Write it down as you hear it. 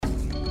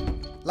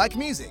Like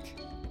music?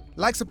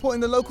 Like supporting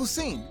the local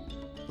scene?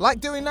 Like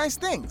doing nice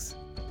things?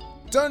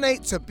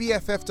 Donate to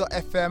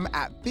BFF.FM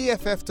at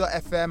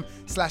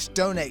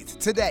BFF.FM/donate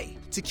today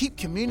to keep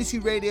community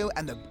radio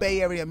and the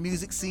Bay Area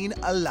music scene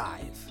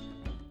alive.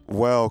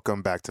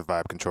 Welcome back to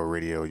Vibe Control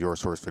Radio, your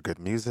source for good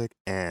music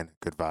and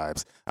good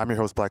vibes. I'm your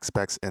host, Black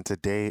Specs, and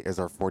today is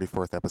our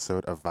 44th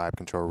episode of Vibe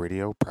Control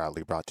Radio,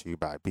 proudly brought to you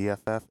by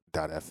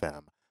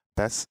BFF.FM.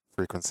 Best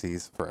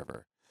frequencies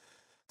forever.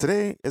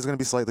 Today is going to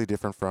be slightly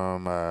different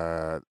from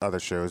other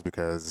shows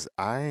because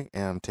I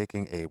am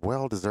taking a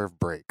well-deserved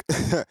break.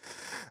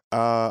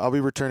 I'll be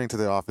returning to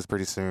the office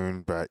pretty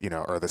soon,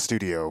 or the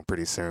studio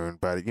pretty soon.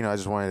 But, I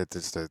just wanted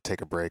to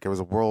take a break. It was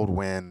a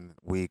whirlwind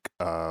week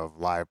of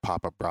live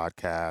pop-up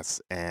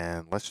broadcasts.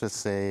 And let's just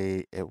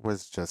say it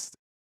was just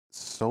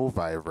so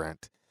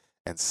vibrant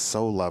and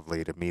so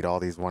lovely to meet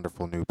all these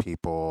wonderful new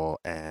people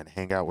and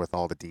hang out with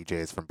all the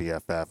DJs from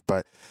BFF.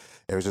 But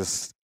it was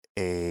just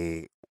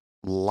a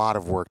lot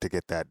of work to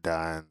get that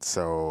done.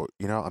 So,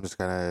 I'm just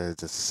going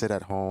to sit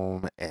at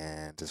home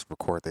and just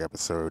record the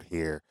episode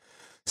here.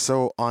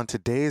 So on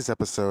today's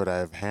episode,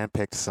 I've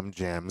handpicked some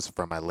gems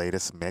from my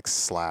latest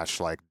mix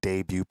 /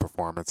 debut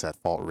performance at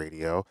Fault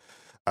Radio,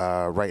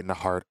 right in the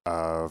heart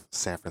of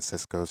San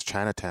Francisco's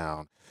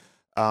Chinatown.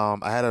 I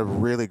had a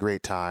really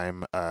great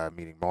time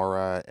meeting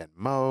Maura and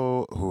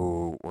Mo,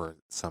 who were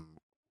some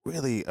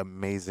really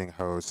amazing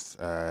hosts.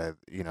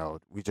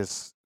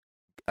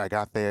 I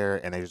got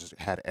there and they just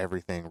had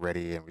everything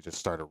ready and we just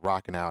started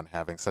rocking out and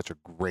having such a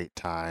great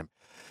time.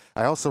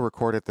 I also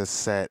recorded this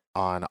set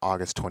on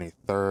August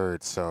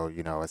 23rd, so,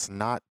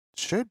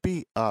 should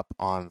be up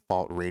on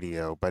Fault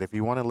Radio, but if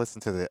you want to listen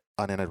to the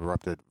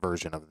uninterrupted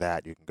version of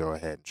that, you can go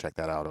ahead and check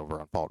that out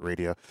over on Fault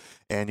Radio.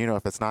 And,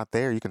 if it's not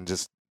there, you can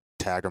just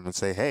tag them and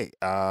say, hey,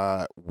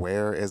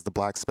 where is the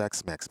Black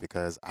Specs mix?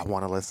 Because I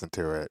want to listen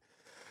to it.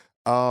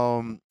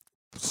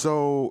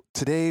 So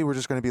today we're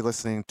just going to be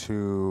listening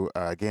to,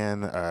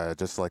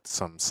 just like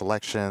some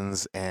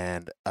selections.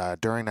 And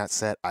during that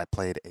set, I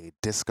played a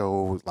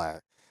disco,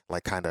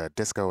 like kind of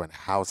disco and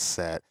house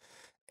set.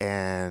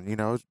 And,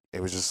 it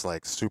was just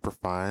like super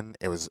fun.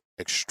 It was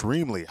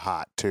extremely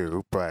hot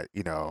too. But,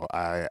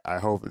 I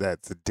hope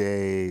that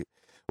today,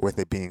 with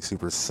it being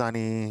super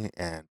sunny,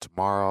 and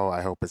tomorrow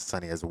I hope it's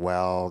sunny as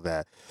well,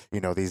 that,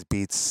 these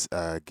beats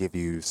give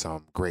you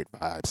some great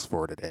vibes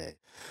for today.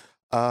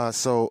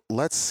 So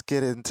let's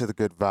get into the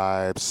good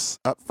vibes.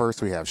 Up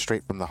first, we have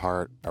Straight From the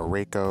Heart, a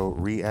Reiko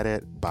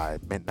re-edit by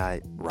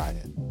Midnight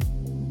Riot.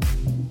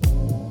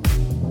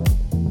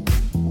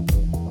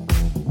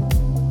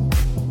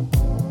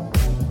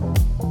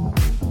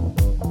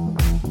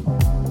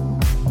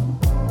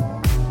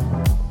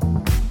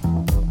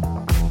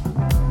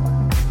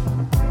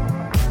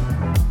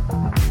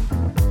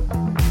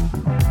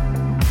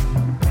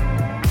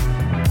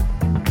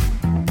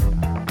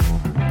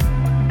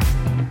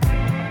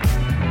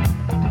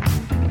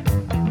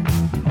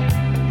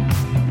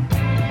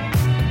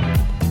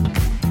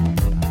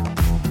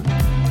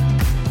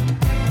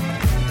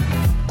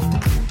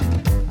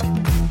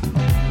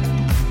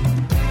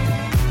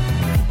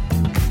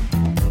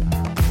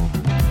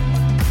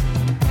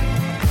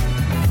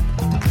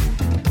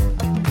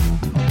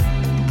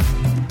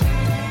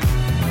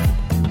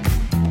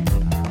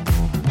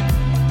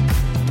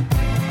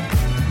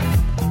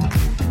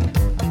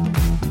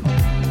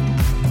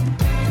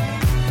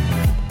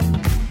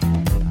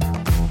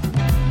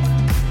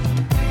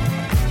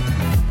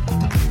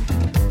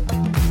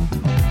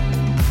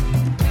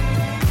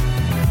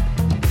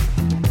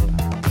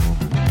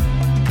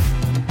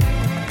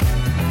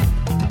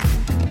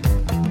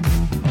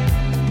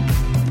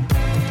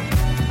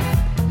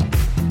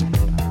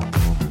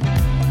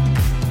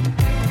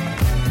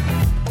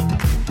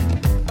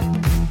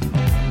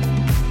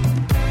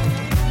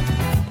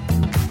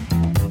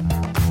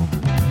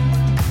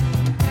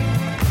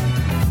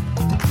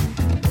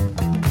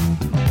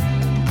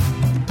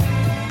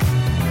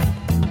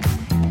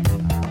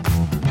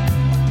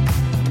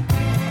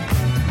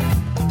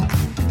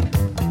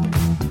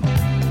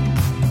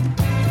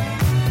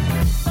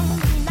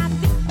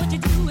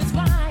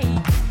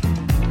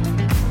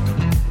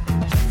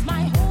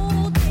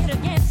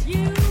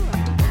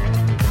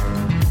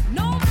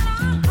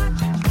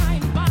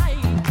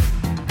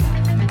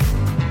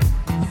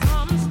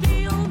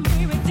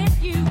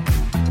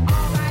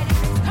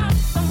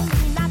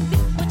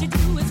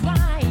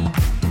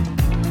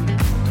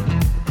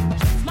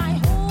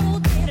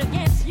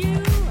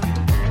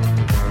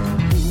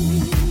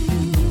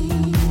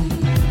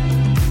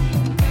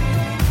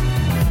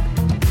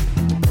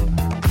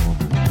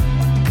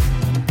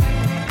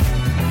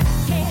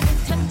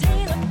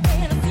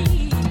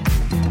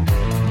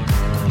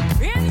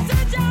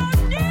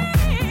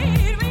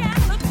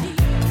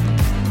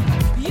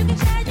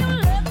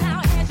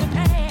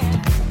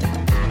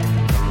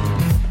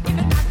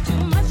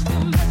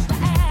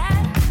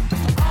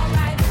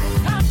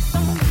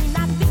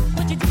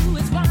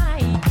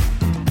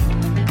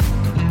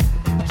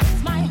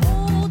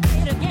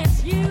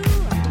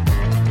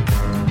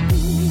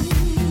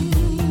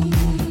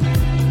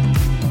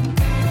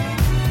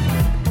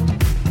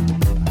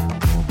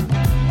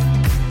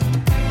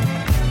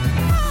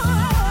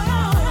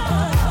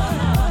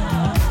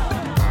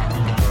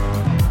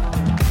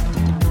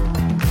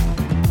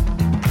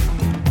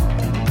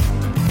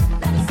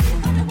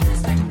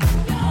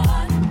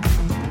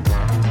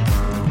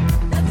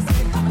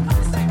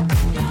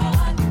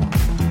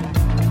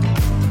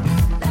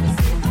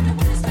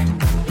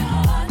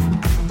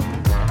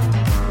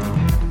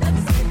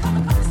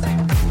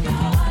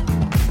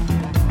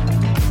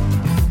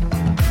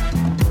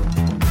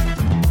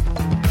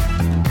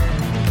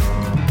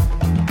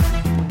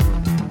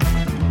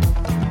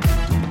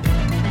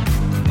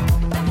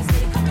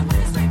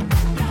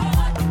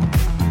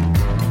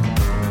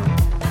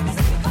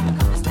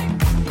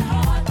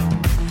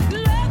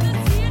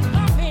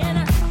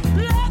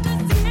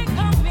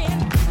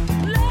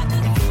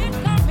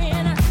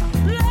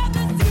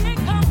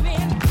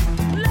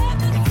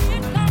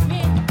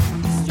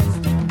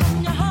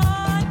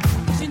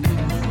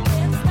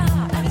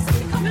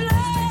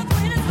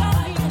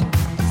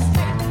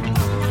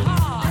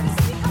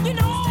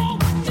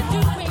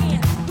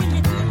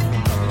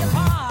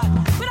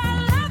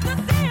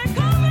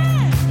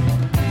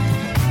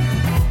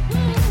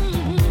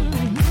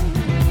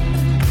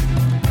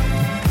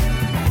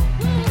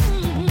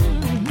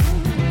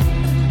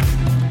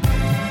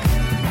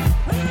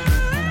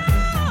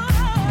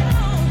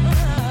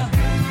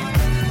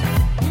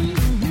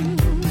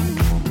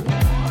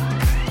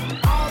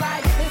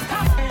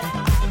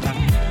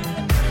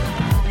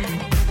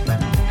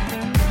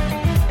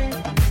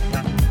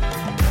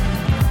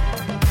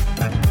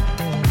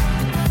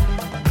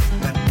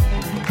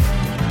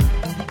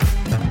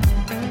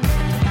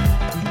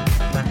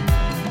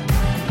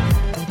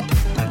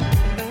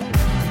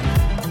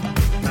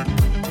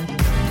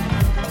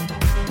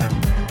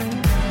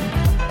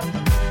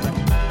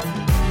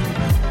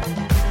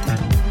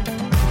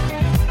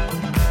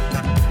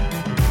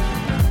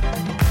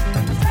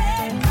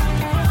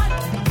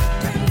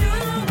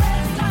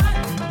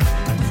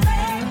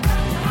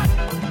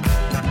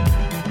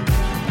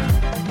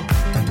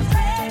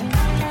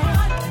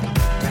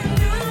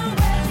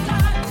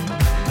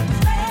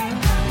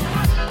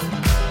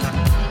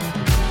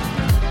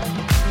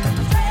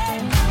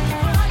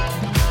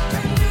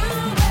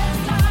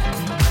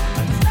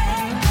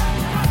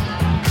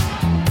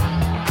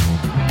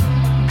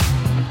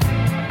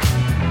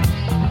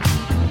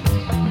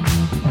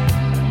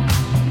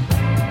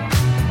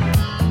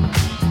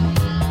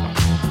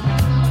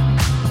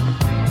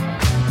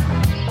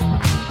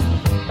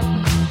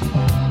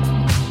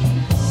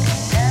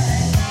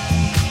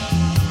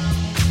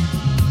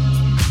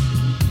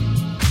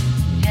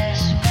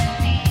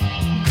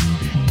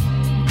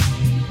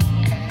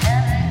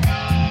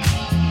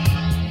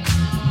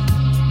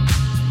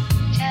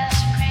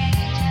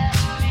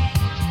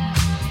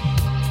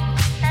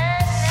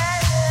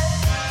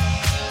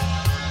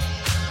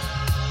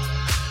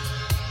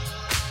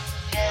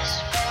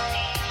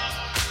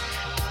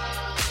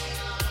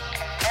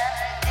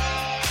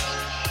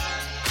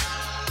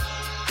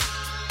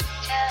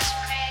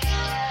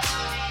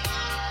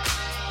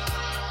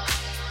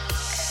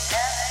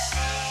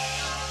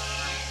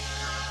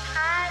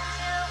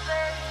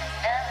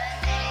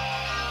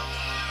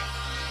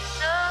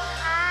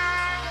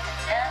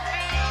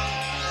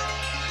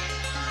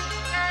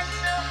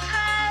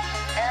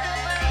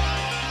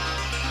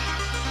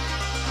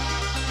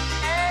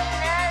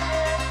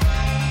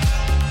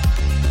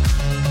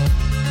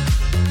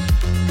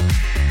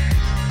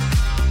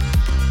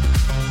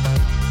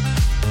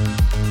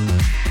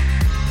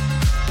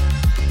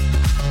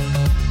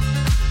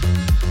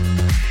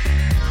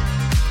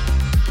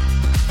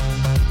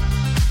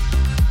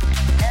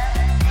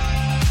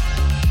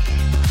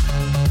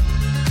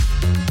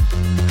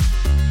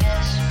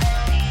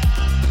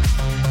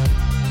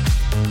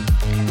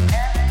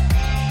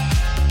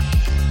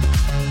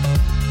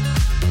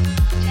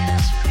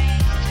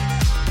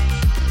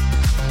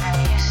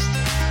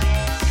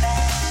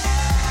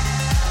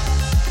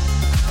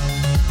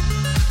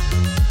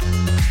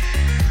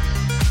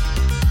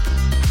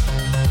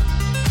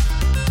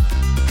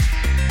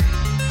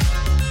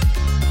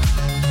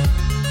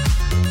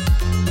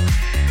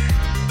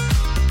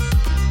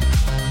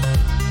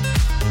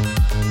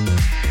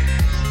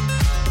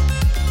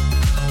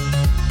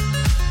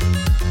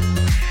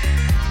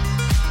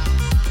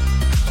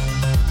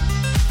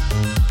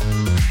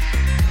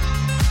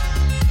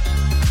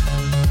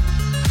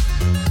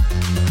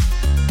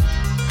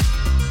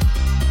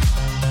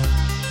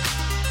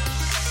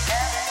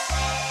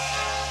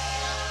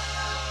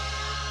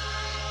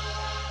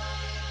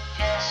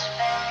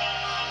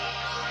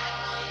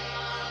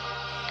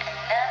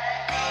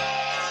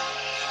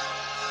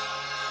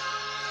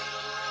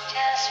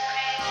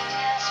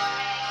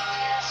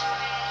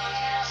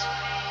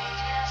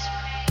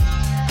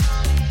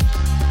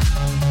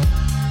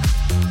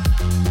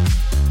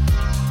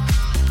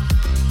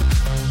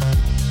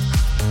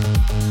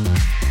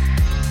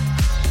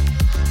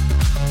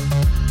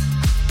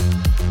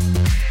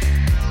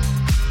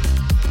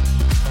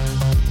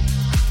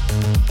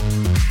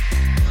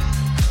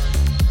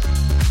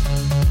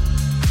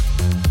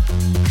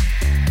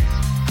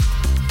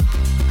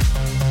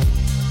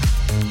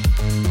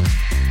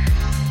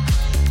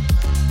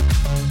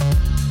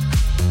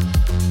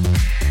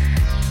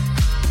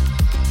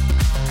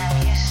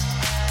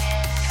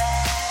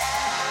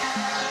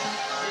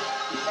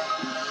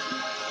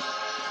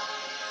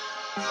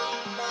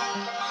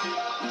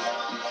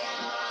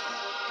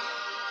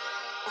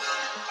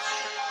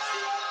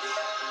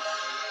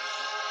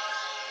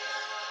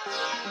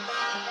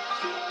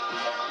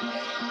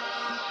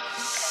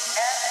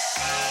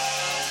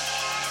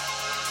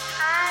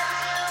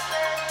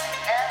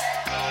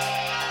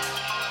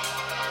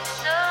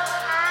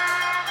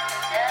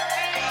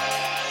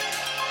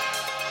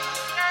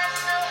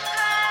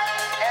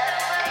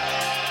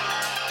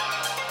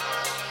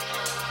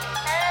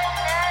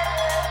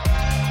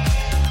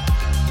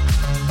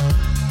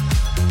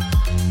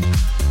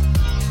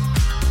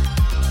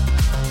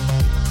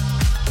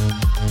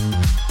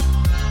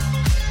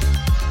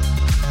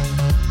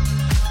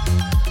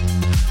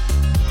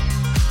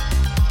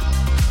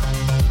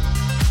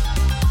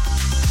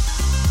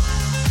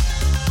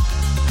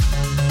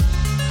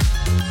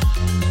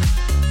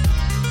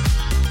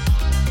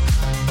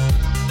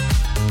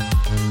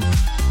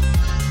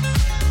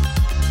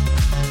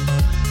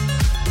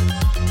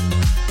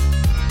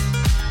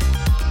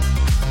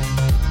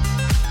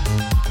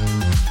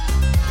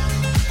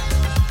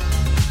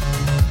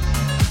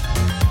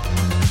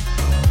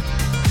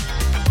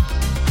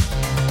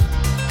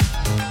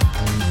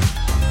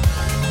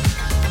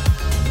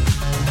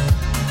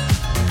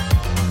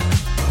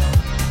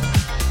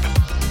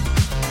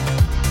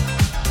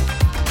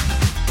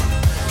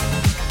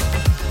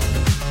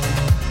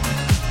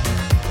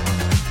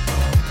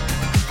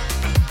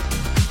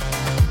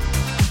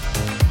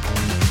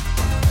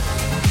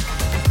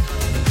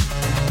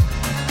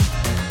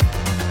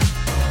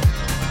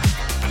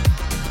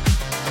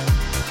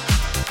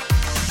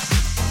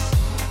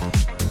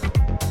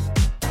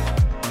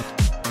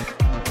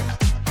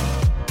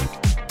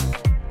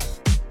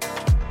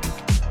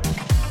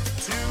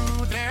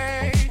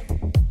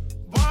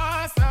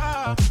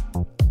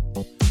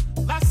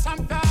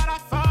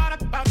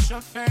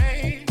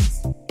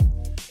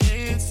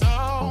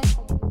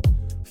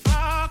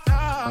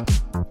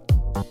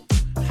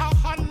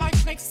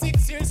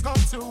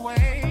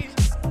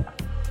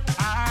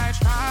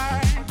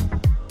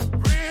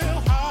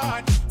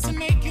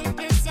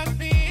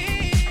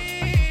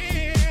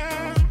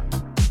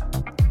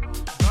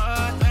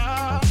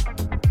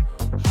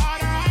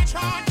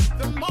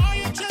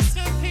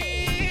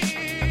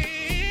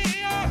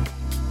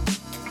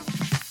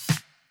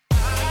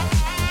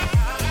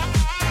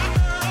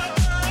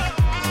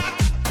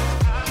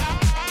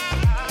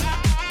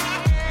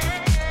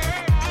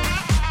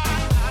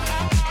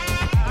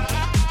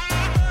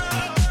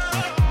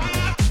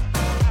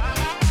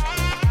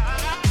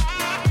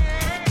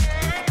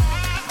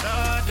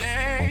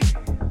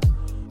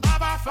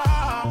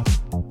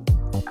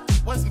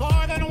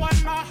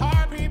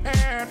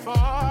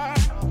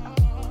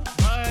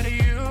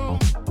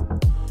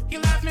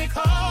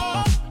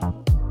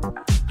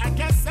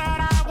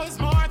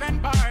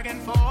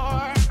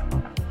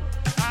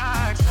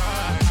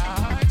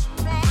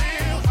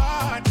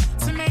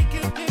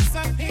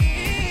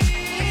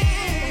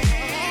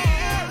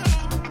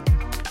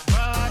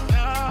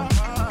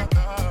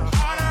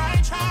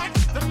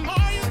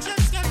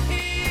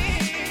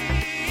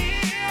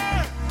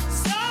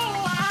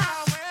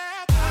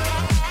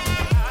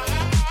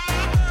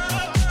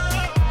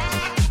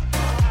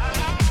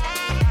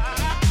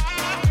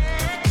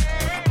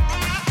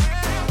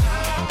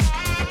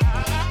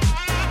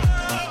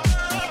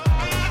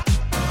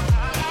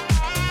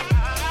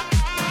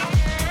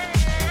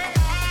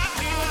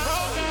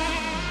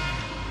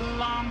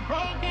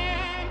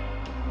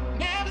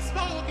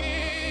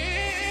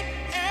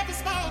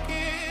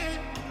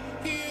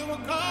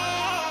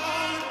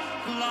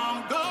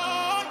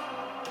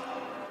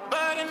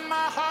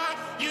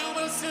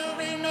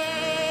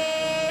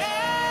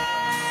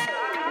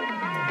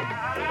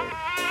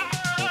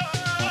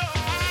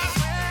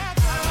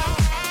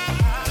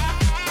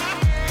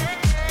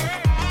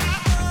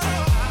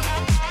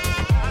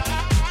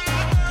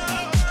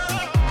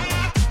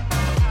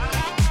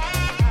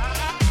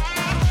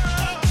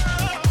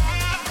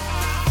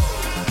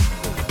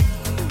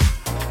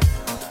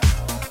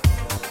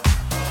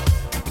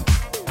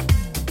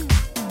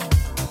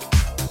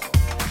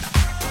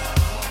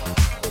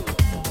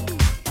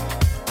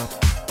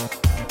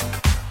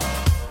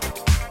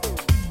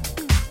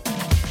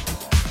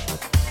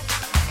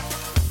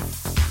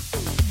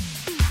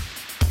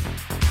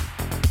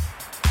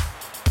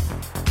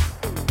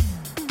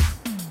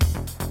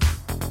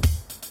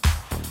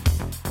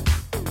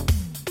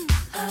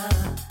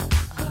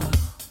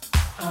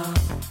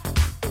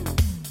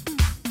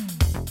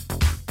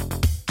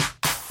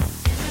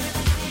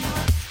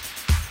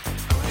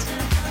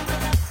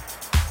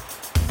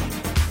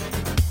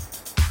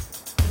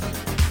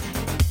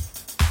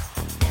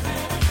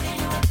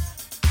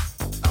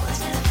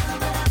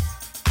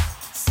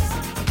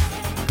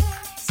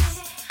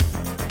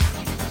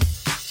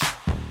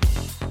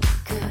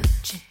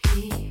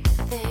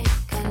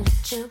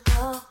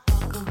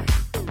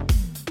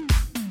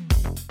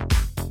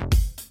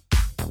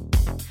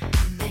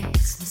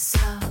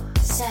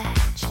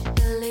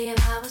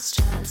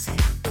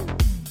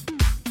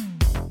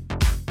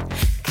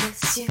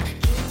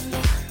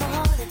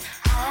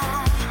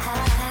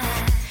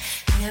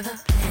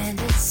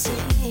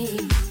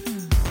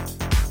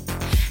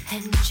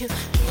 you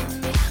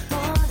give me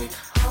more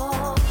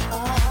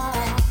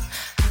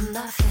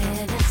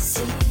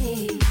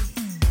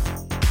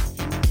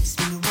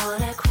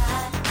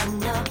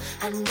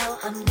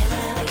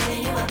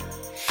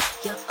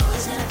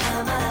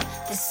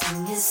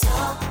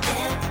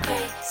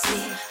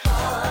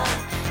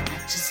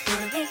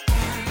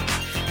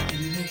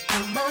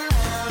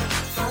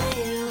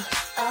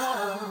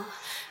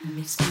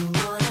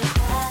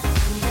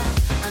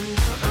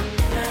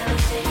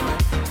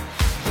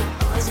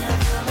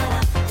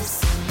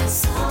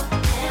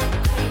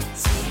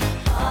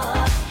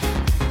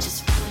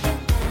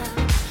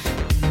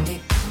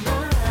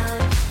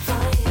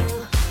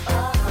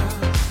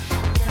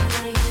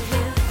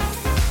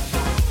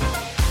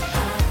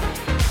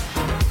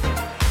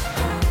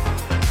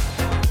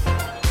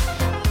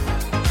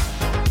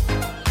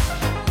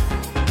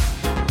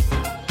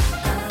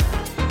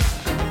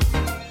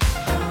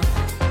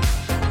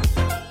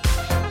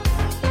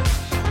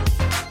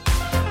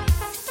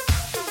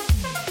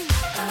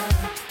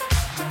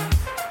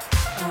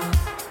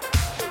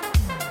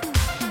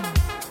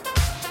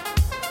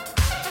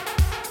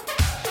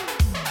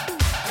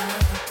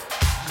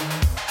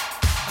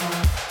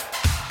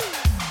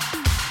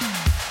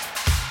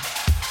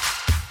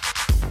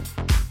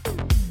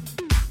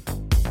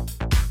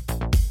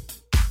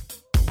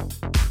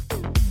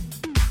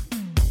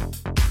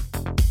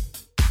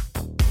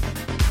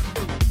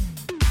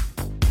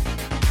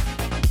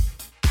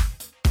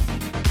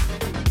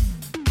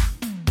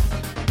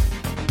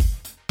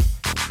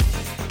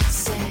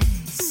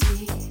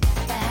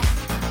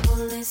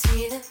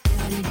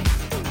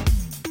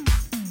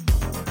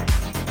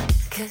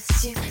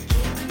 'Cause you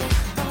give me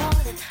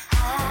more than I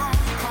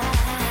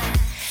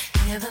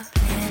ever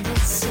planned to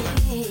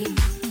see.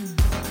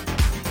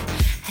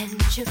 And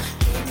you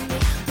give me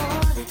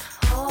more than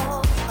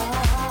all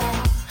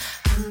of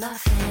my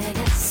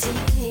fantasy.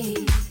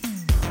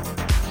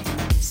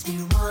 Makes me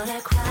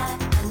wanna cry.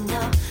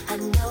 I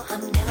know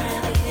I'm never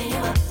ever giving you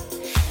up.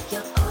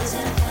 You're always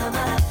gonna feel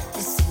my love.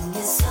 This thing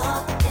is so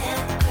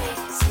damn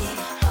crazy.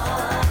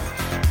 Oh,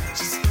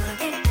 just wanna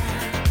get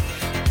down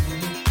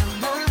and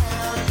come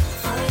around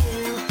for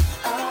you.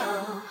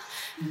 Oh,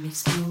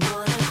 makes me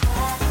wanna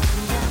cry.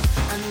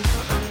 I know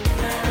I'm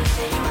never ever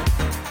giving you up.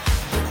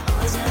 You're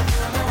always gonna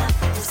feel my love.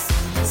 This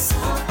thing is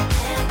so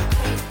damn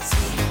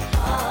crazy.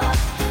 Oh,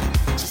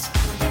 just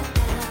wanna get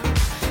down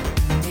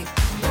and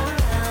come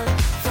around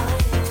for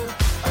you.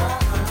 Oh,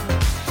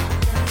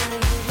 never gonna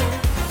give you.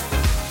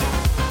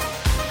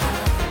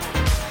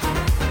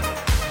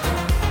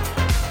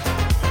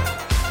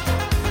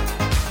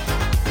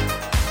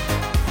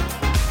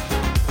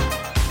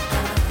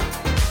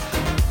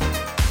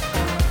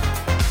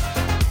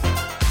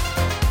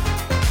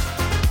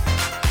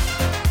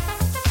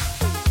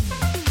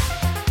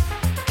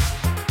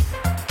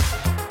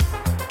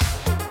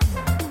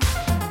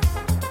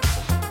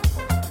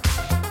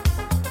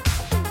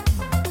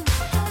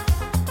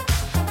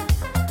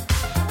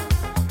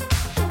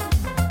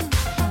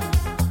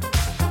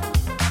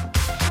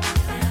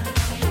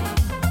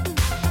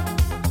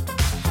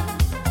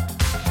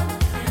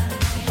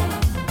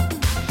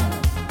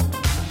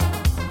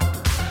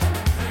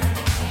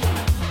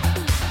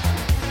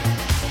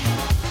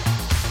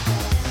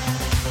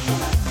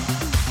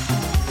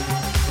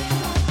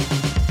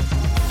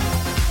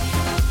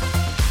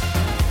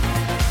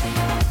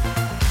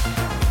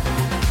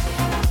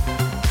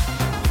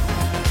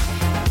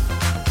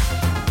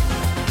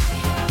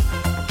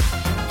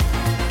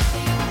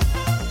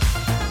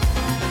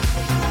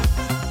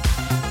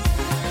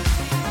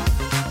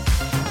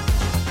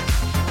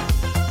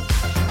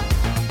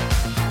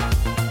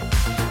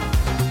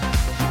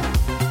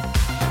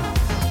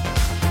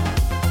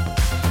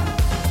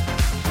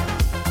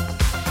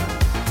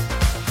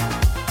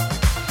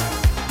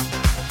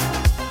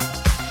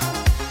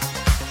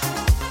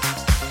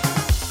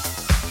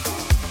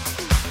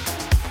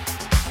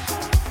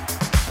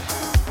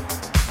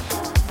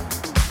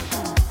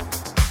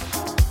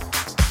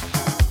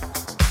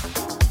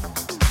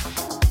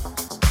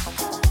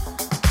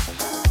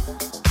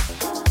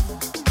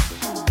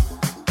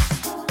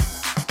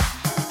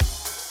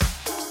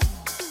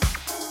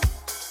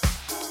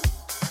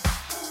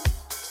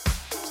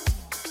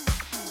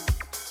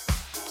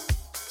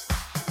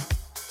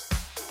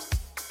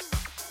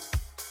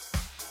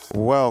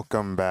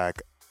 Welcome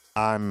back.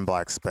 I'm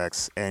Black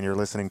Specs, and you're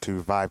listening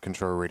to Vibe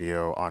Control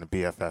Radio on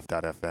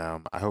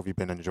BFF.FM. I hope you've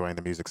been enjoying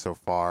the music so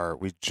far.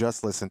 We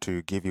just listened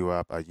to Give You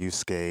Up, a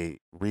Yusuke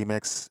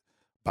remix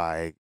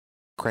by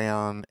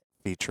Crayon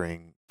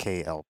featuring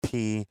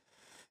KLP.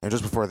 And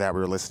just before that, we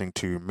were listening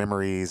to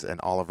Memories, an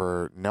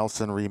Oliver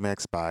Nelson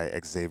remix by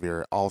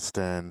Xavier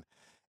Alston.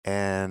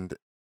 And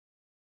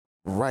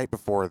right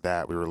before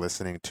that, we were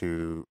listening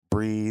to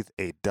Breathe,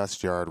 a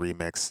Dust Yard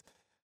remix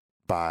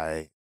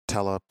by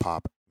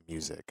Telepop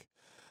Music.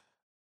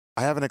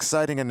 I have an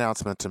exciting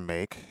announcement to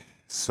make,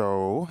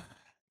 so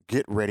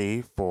get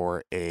ready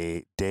for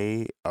a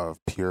day of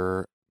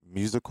pure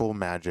musical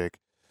magic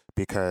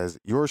because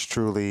yours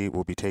truly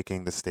will be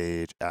taking the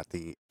stage at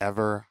the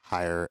Ever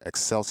Higher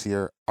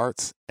Excelsior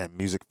Arts and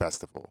Music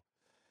Festival.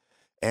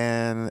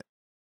 And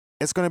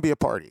it's going to be a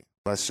party,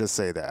 let's just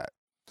say that.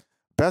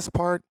 Best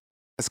part,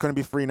 it's going to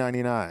be free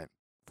 99.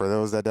 For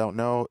those that don't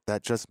know,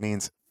 that just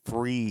means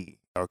free,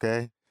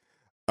 okay?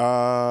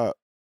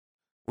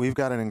 We've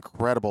got an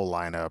incredible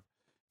lineup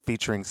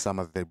featuring some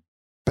of the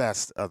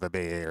best of the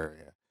Bay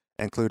Area,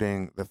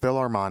 including the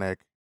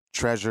Philharmonic,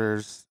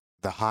 Treasures,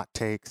 the Hot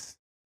Takes,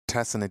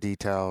 Tess and the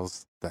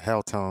Details, the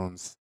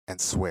Helltones, and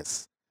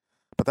Swiss.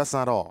 But that's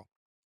not all.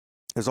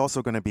 There's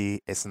also going to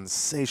be a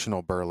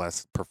sensational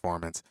burlesque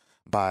performance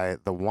by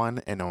the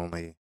one and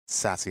only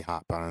Sassy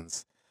Hot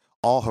Buns,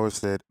 all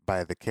hosted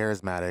by the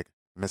charismatic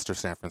Mr.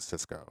 San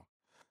Francisco.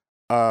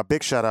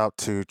 Big shout out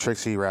to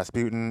Trixie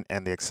Rasputin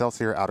and the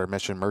Excelsior Outer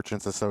Mission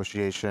Merchants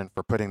Association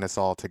for putting this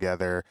all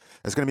together.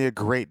 It's going to be a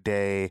great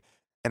day,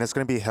 and it's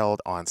going to be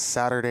held on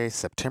Saturday,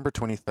 September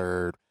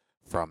 23rd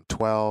from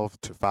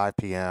 12 to 5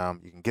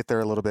 p.m. You can get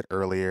there a little bit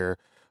earlier,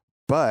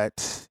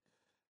 but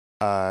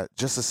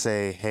just to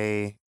say,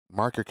 hey,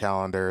 mark your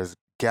calendars,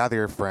 gather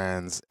your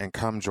friends, and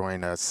come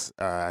join us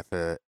at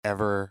the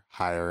Ever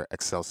Higher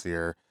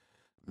Excelsior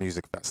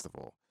Music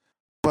Festival.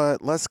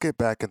 But let's get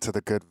back into the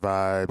good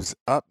vibes.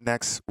 Up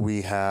next,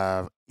 we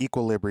have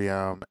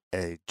Equilibrium,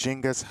 a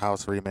Genghis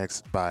House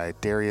remix by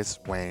Darius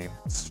Wayne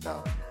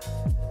Snow.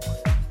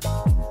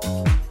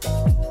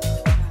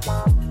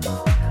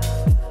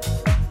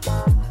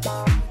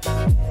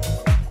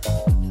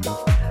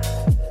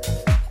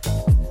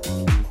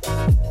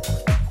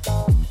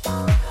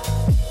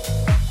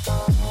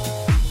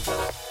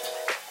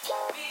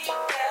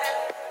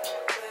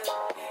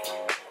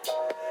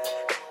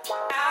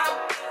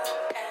 Out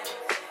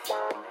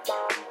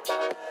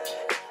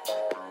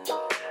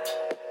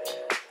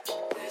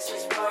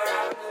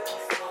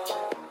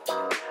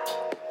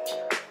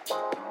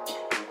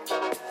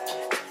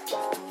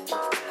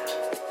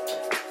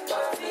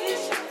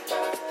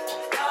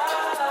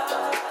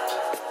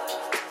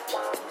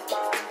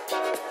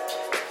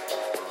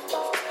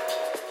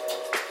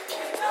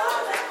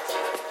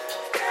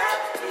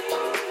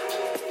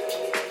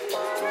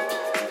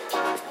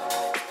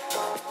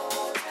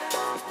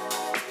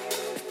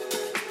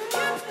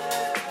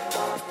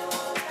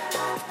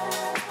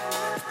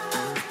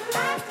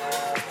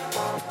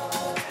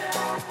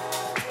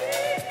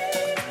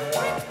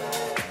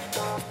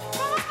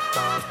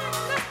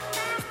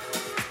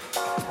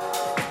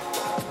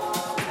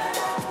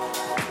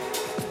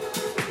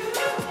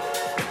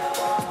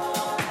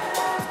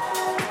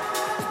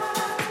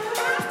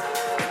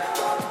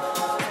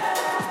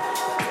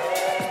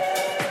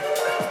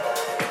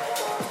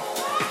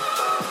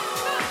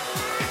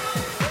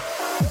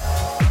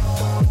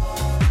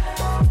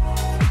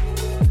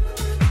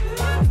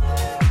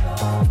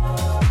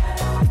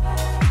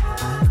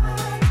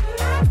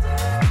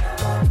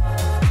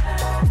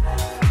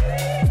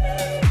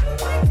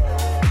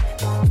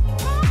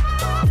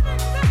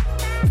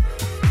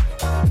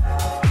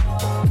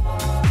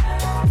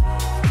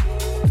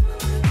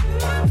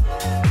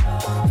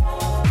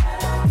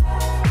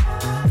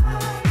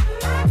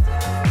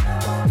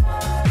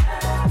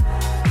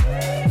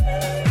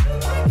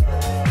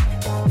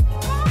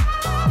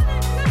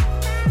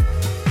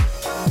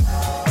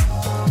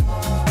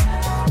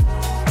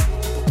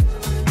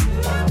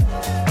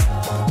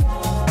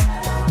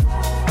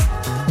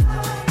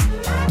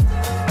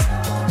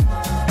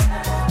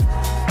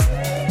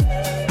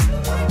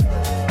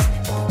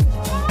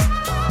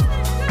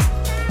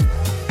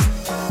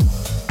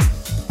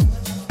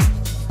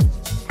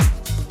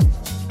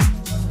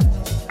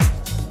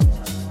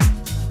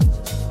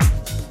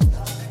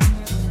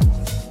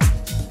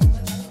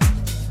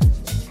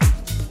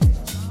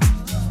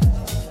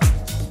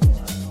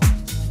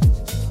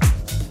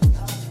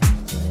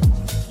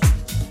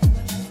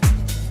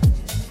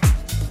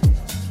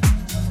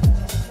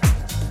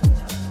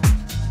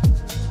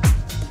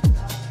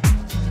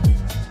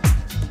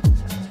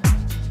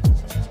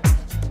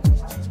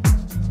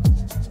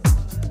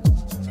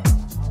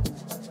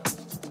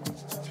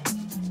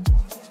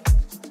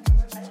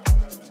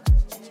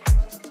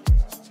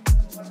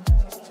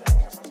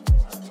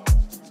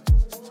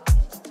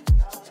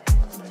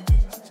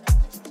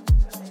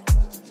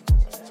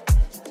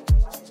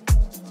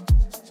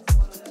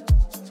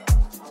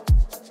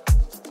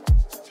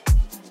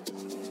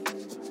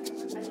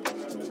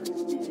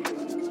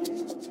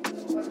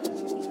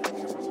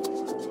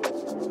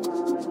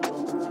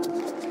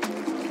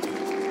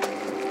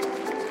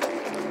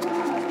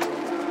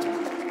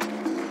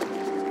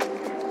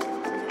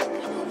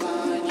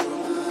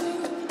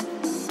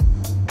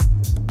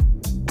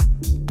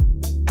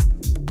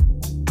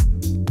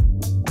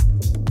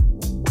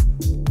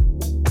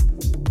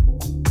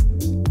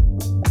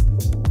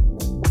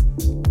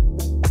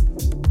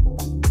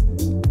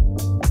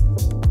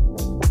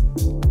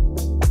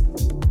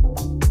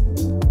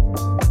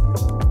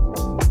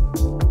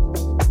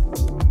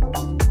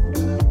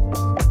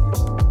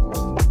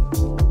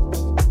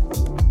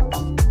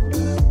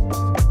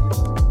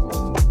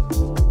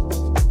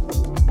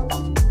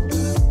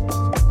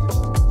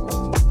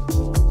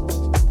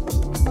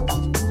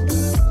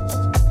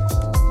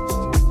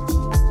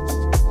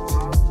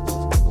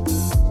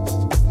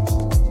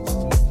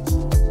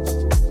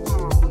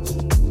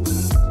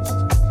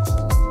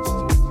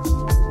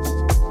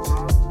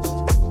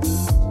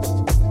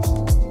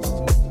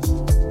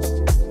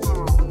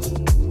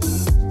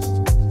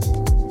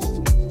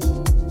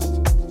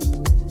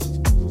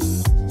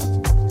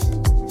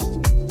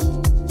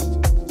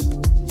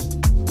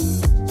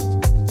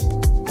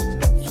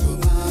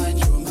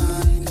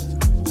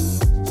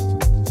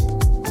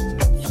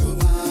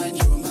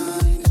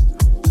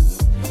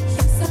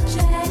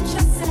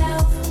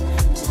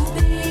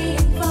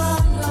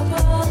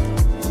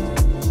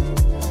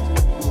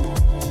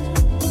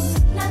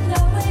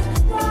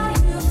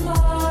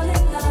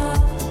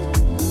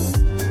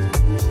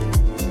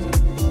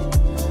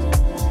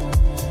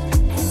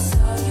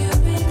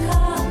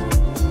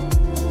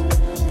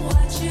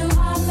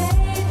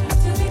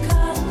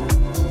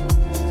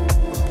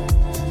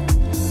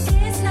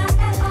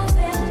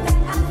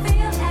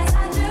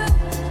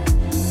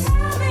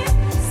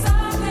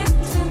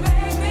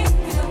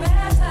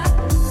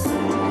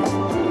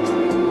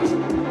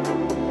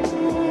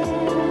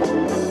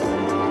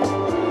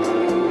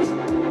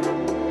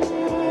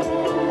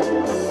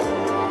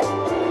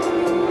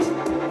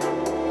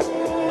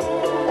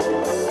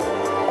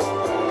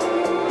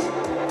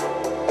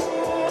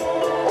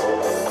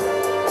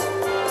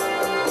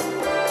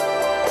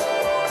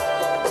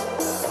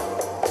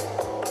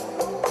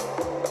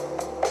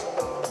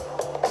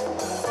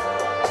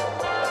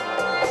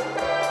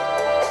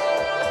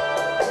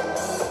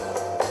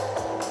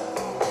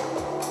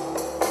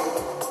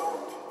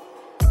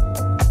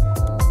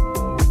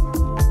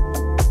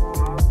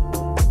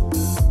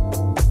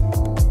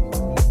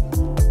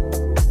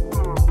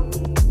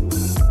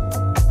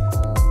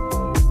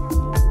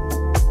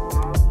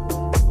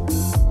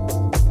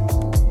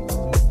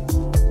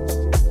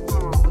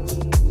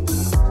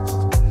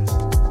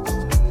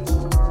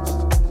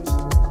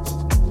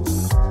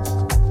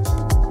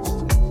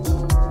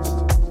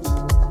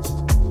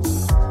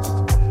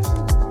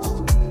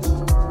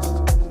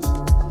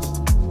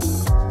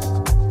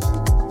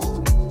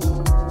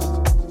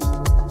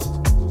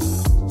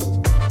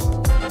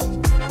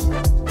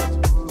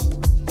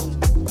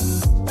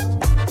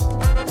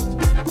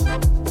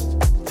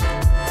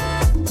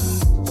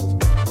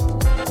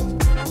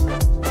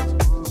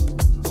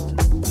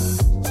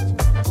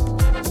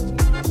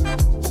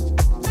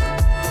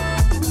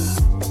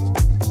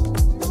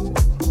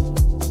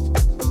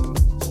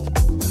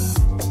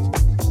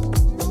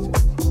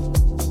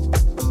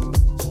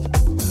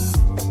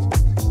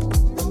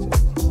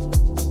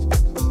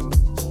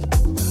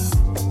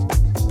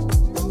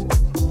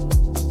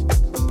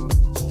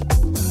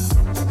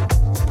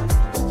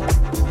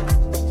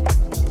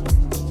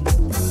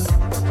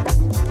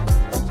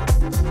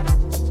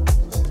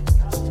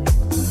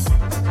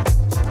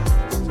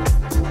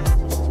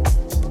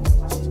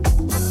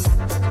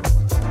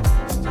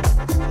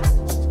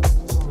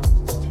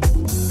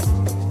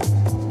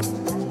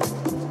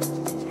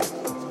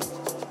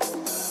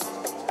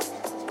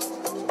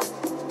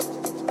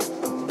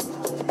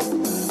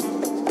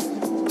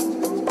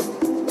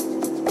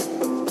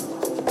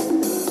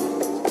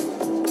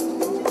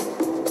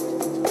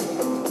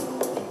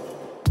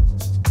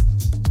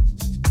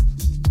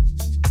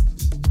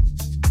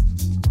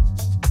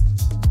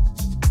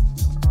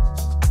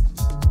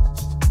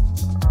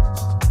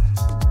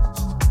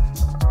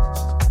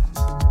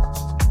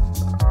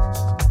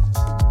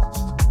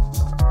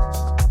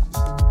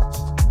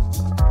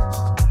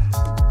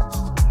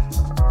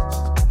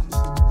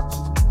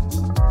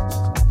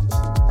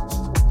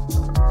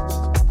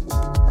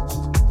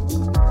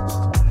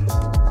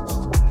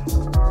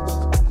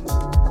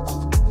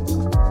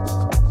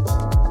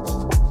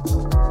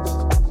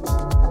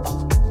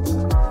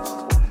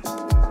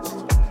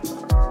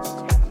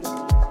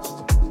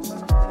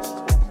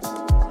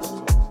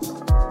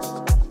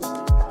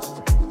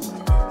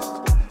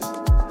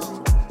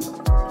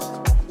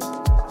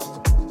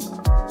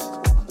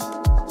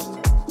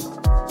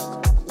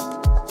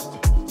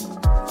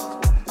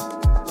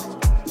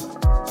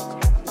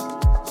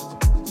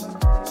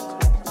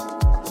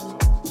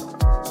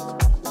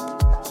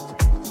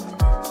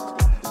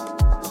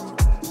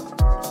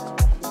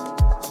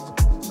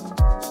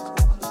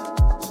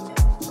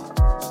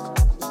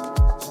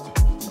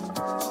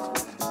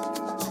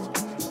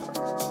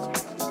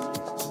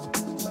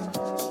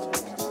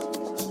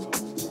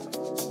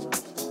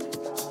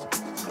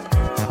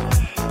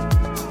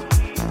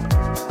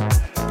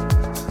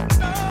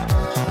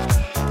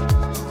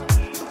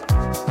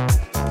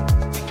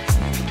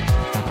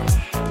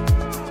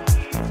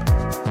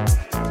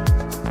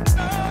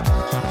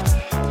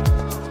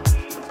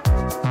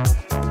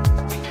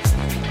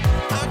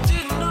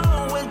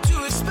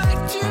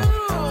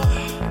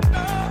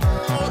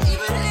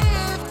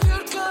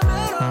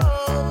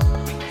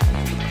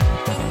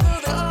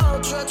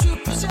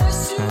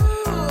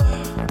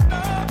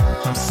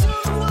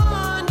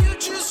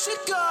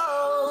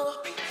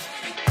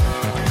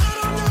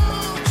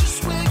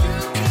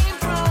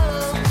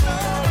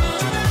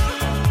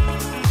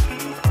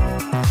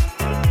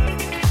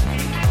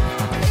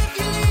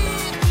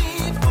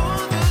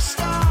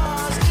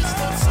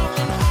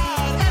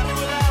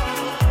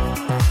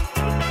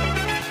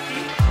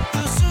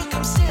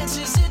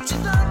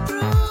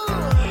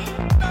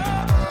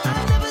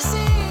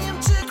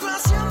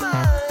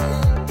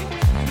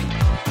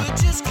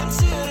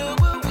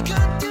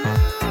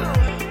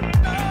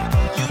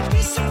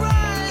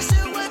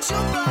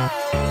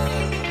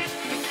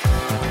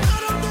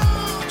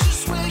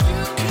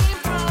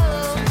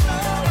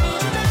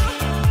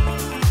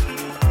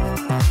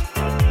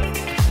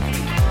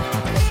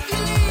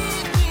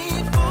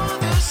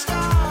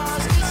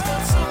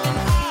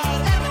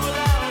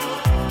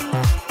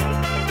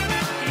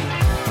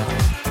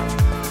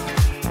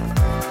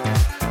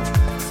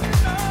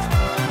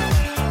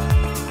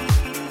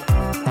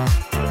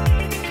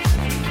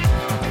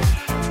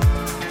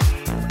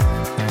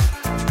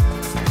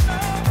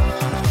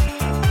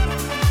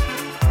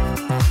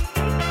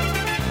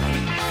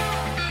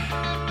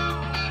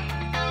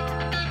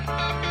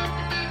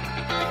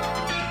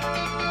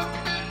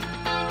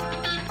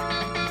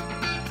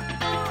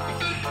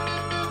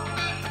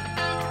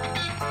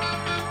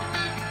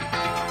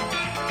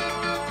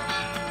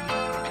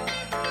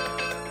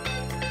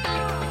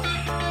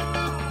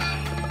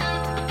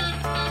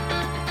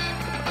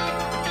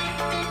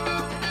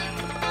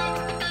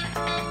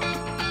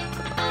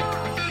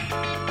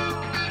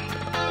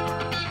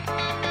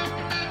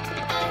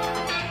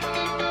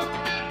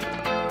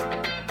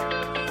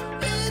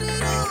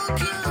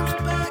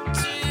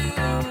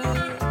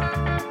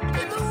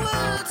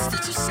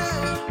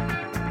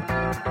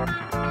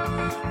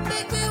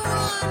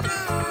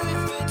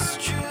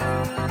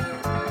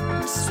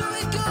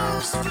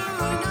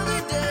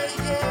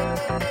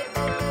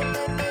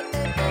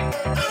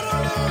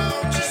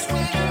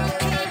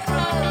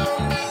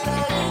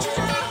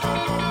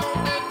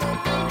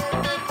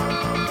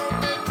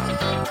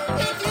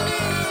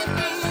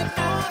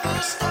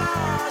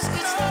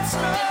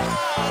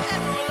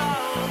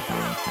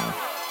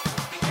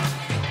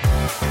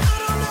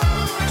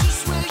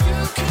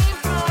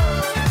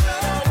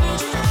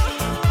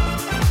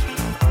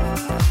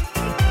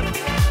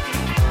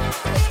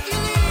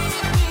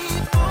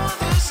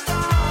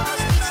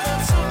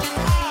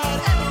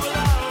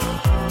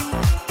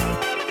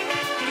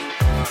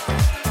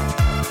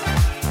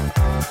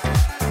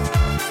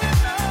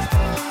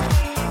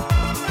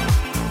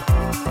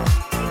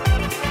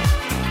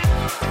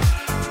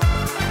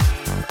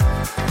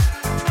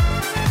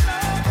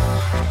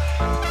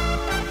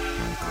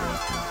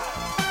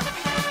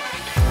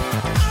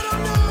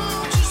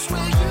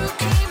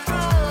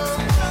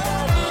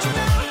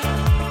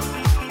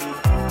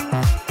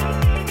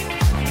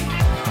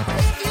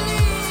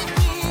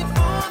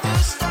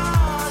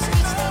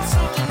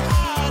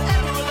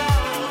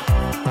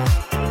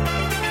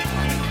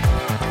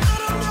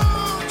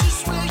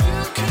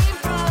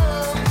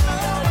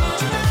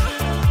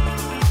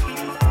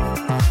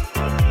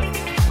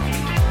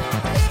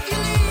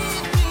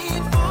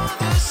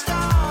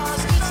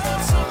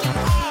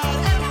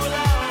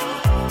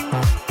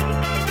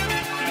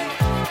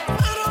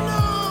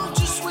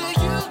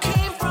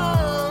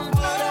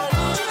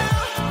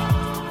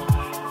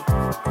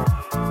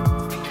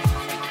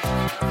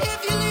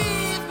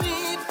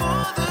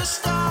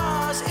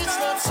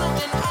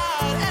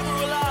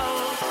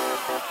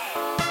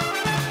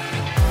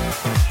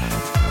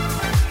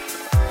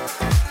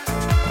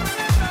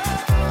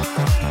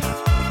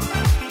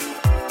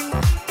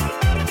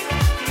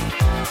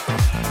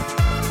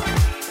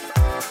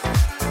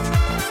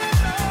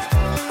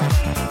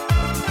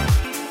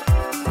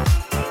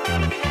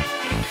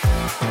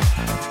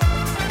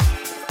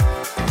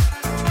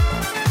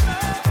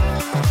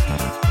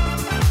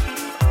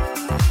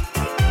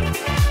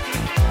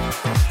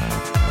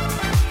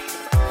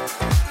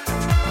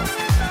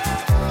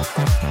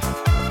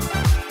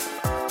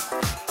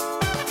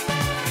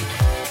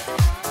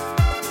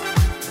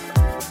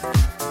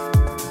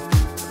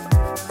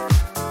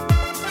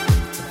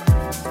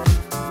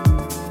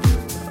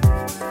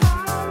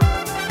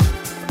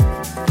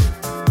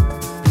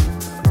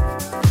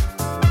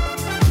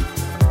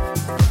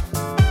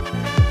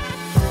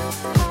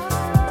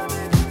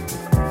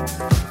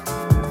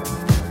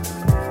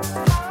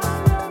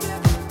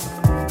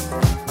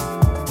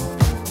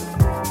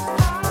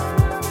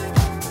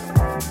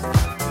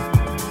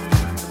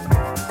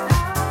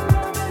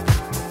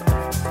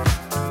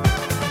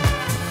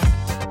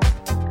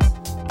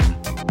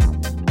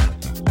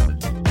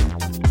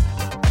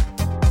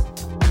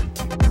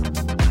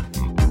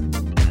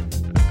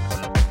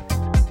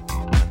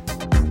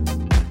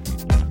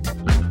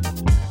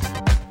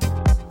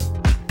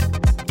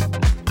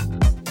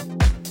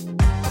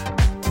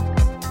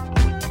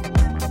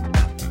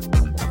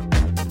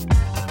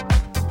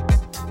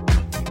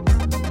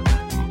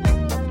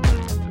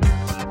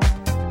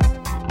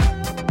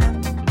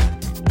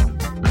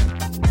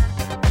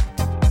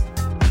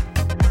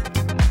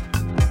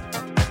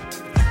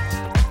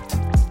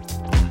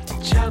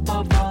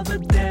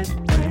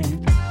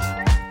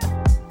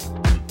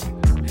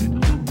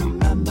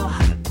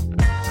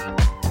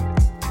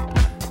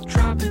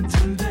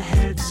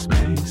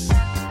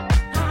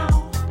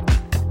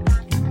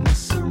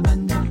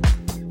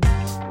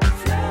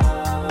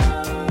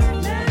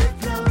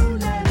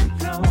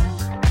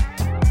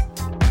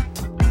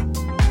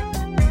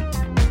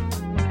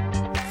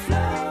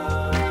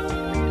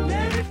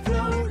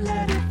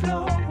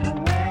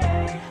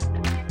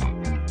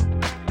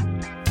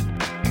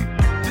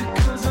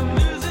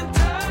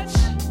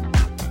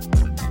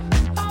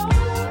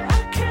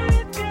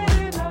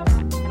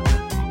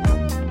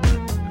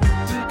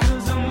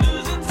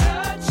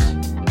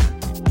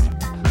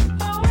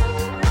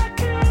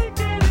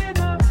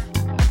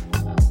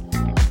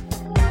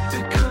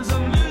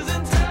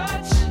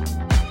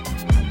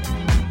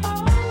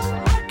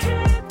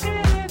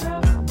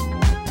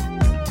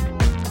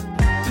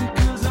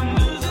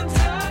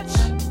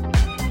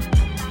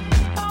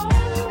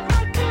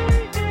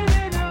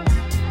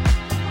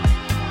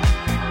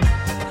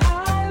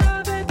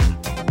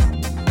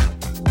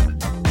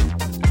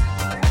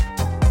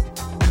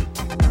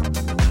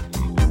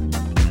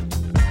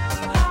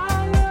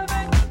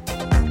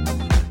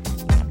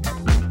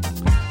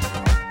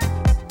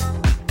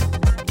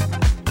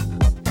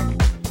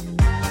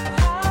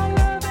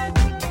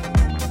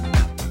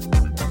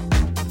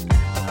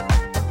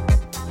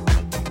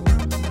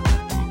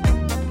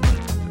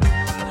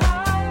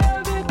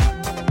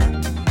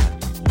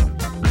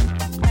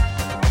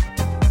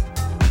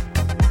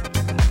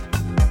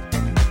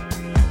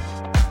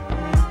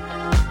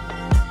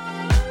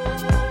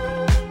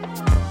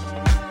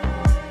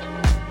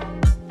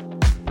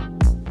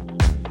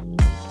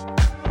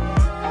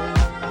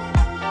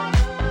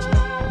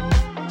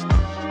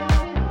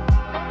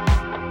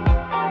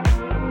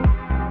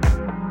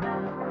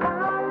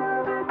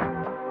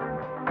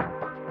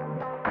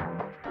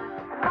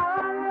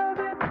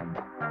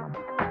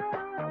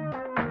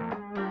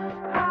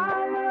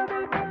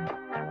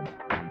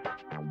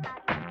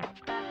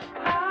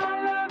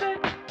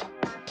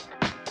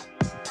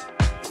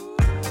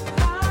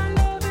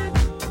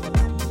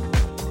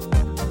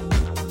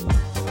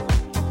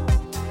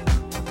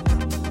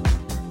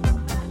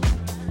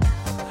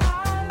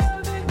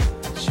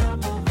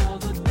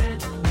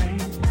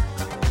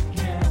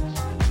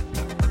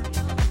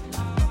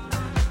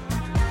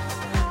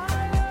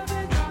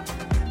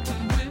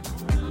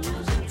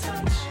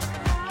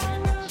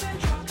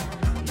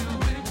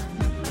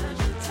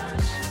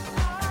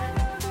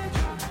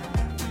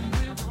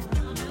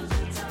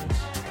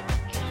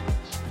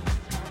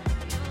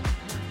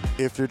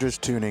If you're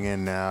just tuning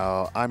in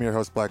now, I'm your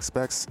host, Black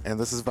Specs, and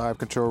this is Vibe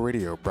Control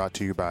Radio, brought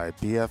to you by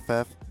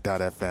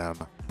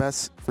BFF.FM.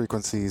 Best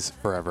frequencies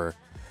forever.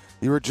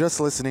 You were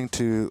just listening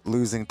to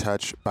Losing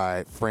Touch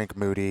by Frank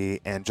Moody,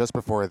 and just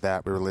before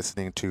that, we were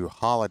listening to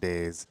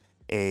Holidays,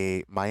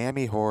 a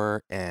Miami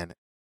Horror and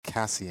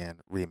Cassian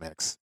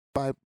remix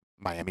by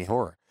Miami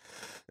Horror.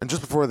 And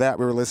just before that,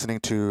 we were listening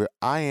to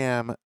I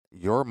Am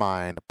Your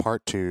Mind,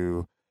 Part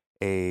 2,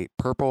 a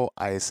Purple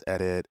Ice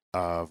edit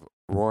of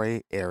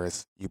Roy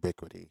Ayers'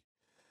 Ubiquity.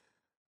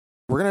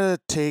 We're going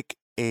to take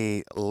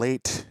a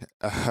late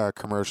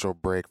commercial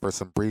break for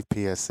some brief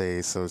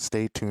PSAs, so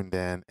stay tuned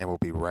in, and we'll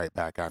be right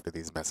back after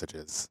these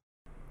messages.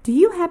 Do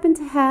you happen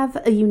to have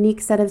a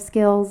unique set of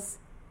skills?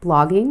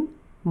 Blogging,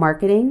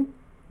 marketing,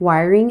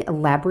 wiring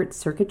elaborate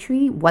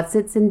circuitry,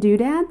 what's-its and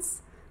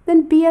doodads?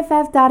 Then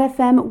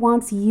BFF.FM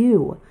wants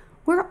you.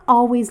 We're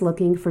always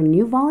looking for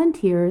new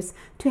volunteers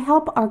to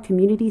help our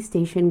community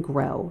station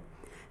grow.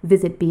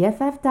 Visit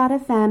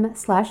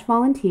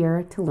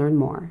bff.fm/volunteer to learn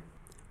more.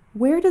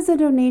 Where does a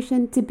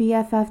donation to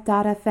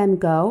BFF.FM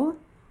go?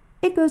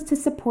 It goes to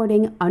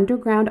supporting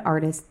underground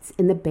artists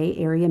in the Bay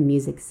Area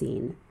music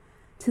scene,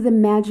 to the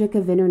magic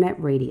of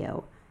internet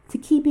radio, to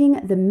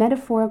keeping the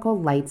metaphorical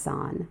lights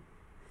on.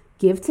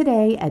 Give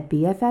today at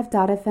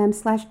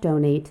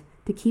bff.fm/donate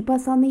to keep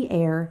us on the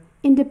air,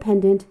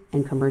 independent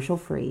and commercial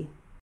free.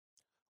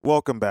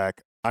 Welcome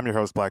back. I'm your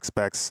host, Black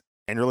Specs,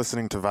 and you're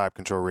listening to Vibe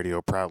Control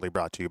Radio, proudly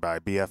brought to you by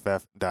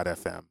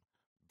BFF.FM.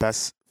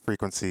 Best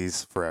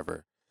frequencies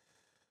forever.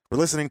 We're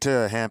listening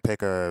to a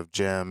handpick of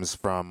gems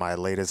from my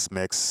latest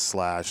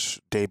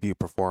mix/debut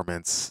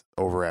performance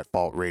over at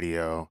Fault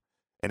Radio.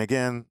 And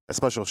again, a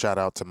special shout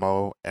out to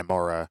Mo and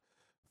Mora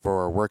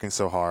for working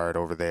so hard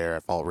over there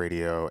at Fault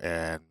Radio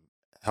and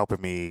helping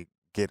me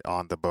get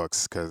on the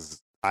books,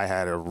 because I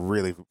had a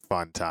really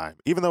fun time.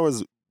 Even though it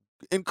was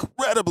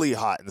incredibly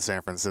hot in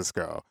San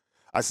Francisco,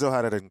 I still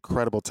had an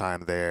incredible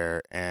time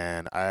there,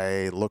 and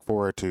I look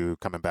forward to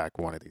coming back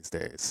one of these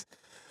days.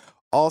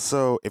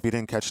 Also, if you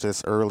didn't catch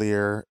this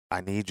earlier,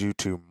 I need you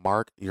to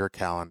mark your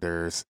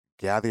calendars,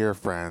 gather your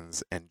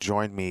friends, and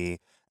join me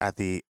at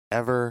the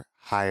Ever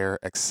Higher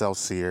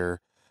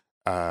Excelsior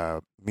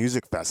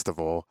Music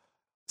Festival,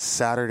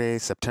 Saturday,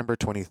 September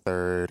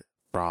 23rd,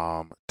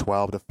 from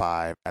 12 to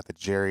 5 at the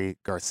Jerry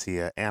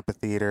Garcia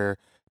Amphitheater.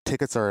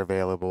 Tickets are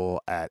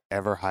available at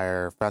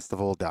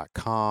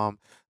everhigherfestival.com.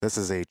 This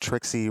is a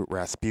Trixie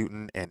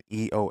Rasputin and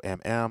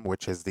EOMM,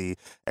 which is the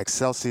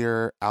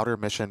Excelsior Outer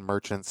Mission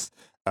Merchants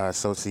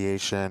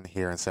Association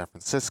here in San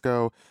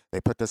Francisco.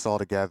 They put this all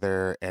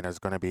together, and there's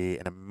going to be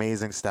an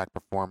amazing stack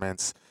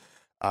performance.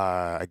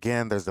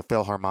 Again, there's the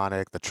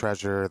Philharmonic, the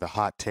Treasure, the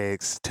Hot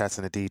Takes, Tess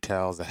and the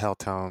Details, the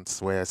Helltone,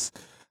 Swiss.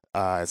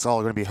 It's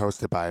all going to be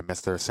hosted by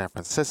Mr. San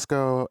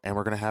Francisco, and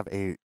we're going to have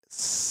a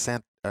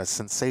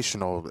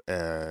sensational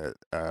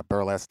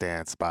burlesque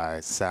dance by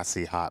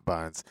Sassy Hot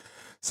Buns.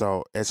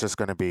 So it's just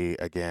going to be,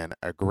 again,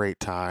 a great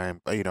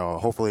time.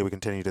 Hopefully we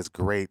continue this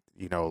great,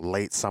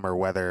 late summer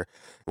weather.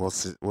 We'll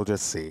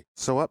just see.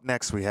 So up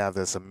next, we have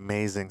this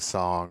amazing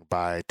song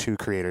by two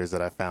creators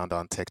that I found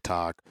on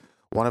TikTok.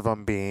 One of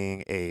them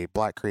being a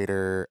Black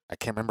creator. I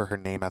can't remember her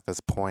name at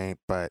this point,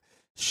 but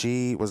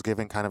she was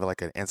giving kind of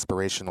like an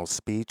inspirational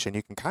speech, and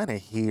you can kind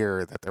of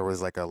hear that there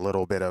was like a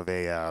little bit of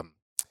a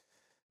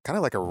kind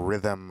of like a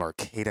rhythm or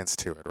cadence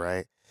to it,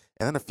 right?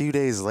 And then a few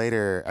days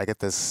later, I get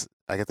this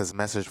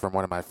message from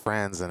one of my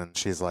friends, and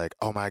she's like,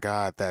 "Oh my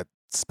God, that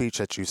speech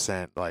that you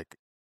sent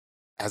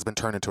has been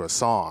turned into a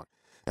song."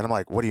 And I'm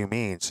like, "What do you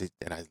mean?"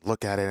 And I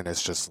look at it, and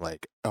it's just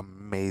like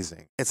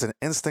amazing. It's an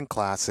instant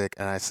classic,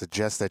 and I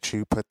suggest that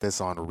you put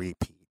this on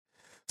repeat.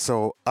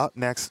 So up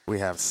next, we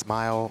have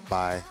 "Smile"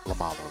 by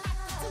Lamalo.